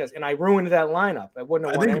so pissed, and I ruined that lineup.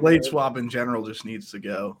 I think late swap in general just needs to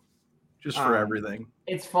go, just for everything.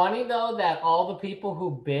 It's funny though that all the people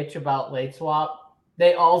who bitch about late swap,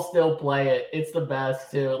 they all still play it. It's the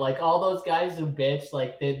best too. Like all those guys who bitch,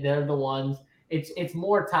 they're the ones. It's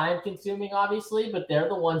more time consuming, obviously, but they're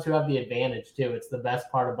the ones who have the advantage too. It's the best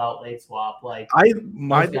part about late swap. I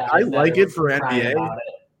like it for NBA.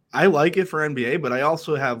 I like it for NBA, but I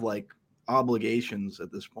also have obligations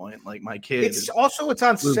at this point. Like my kid. It's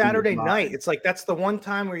on Saturday night. It's that's the one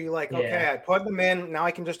time where you're okay, I put them in. Now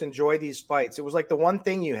I can just enjoy these fights. It was the one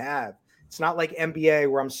thing you have. It's not like NBA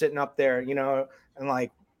where I'm sitting up there, and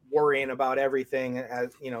worrying about everything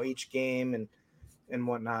as each game and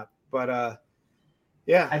whatnot. But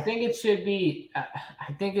yeah, I think it should be.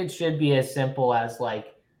 I think it should be as simple as a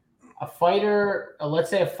fighter. Let's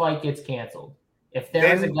say a fight gets canceled. If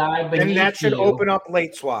there's a guy beneath then that should open up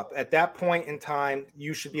late swap. At that point in time,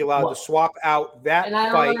 you should be allowed to swap out that. And I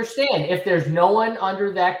don't understand if there's no one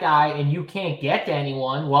under that guy and you can't get to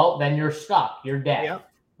anyone. Well, then you're stuck. You're dead. Yeah.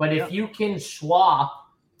 But if you can swap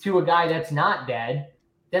to a guy that's not dead,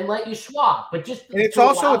 then let you swap. But just and it's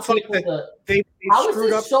also it's like they how screwed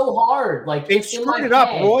is up this so hard? Like they in screwed my it up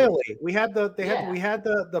head, royally. We had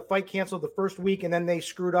the fight canceled the first week, and then they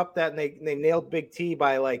screwed up that and they nailed Big T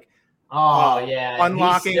by like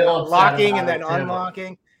unlocking, locking, and then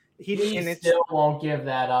unlocking. He still won't give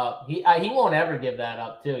that up. He won't ever give that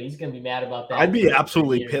up too. He's gonna be mad about that. I'd be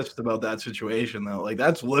absolutely pissed about that situation though. Like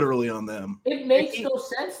that's literally on them. It makes no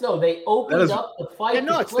sense though. They opened up the fight. Yeah,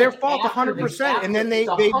 no, it's their fault 100%. And then they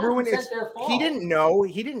ruined it. He didn't know.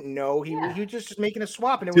 He was just making a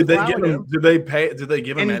swap, and it was Did they pay? Did they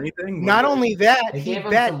give him anything? Not only that, he gave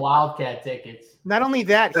him some Wildcat tickets. Not only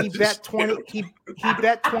that, he bet 20. He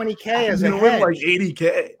bet 20K as a hedge. Win like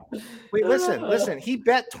 80K. Wait, listen. He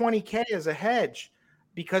bet 20K as a hedge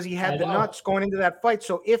because he had the nuts going into that fight.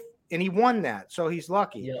 So and he won that, so he's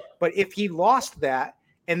lucky. Yeah. But if he lost that,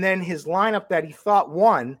 and then his lineup that he thought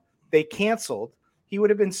won, they canceled, he would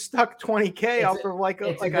have been stuck 20K off of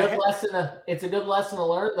it's a good lesson to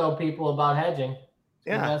learn though, people, about hedging.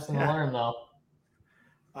 It's a good lesson to learn though.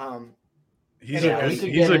 He's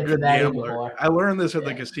a good gambler. I learned this at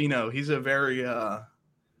the casino. He's a very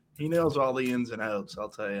he knows all the ins and outs, I'll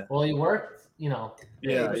tell you. Well, he worked,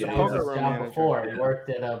 poker room before. He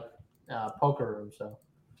worked at a poker room, so.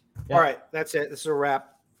 Yeah. All right, that's it. This is a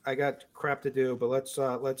wrap. I got crap to do, but let's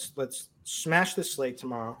smash this slate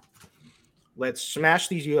tomorrow. Let's smash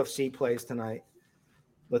these UFC plays tonight.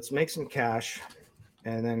 Let's make some cash,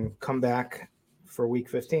 and then come back for week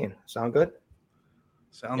 15. Sound good?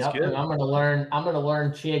 Sounds good. And I'm gonna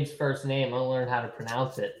learn Chig's first name. I'm gonna learn how to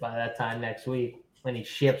pronounce it by that time next week when he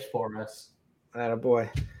ships for us. Attaboy.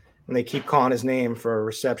 When they keep calling his name for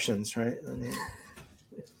receptions, right?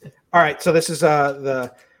 All right, so this is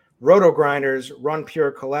the Roto Grinders Run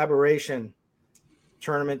Pure collaboration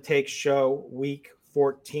tournament takes show week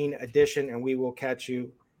 14 edition, and we will catch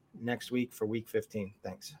you next week for week 15.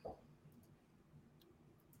 Thanks.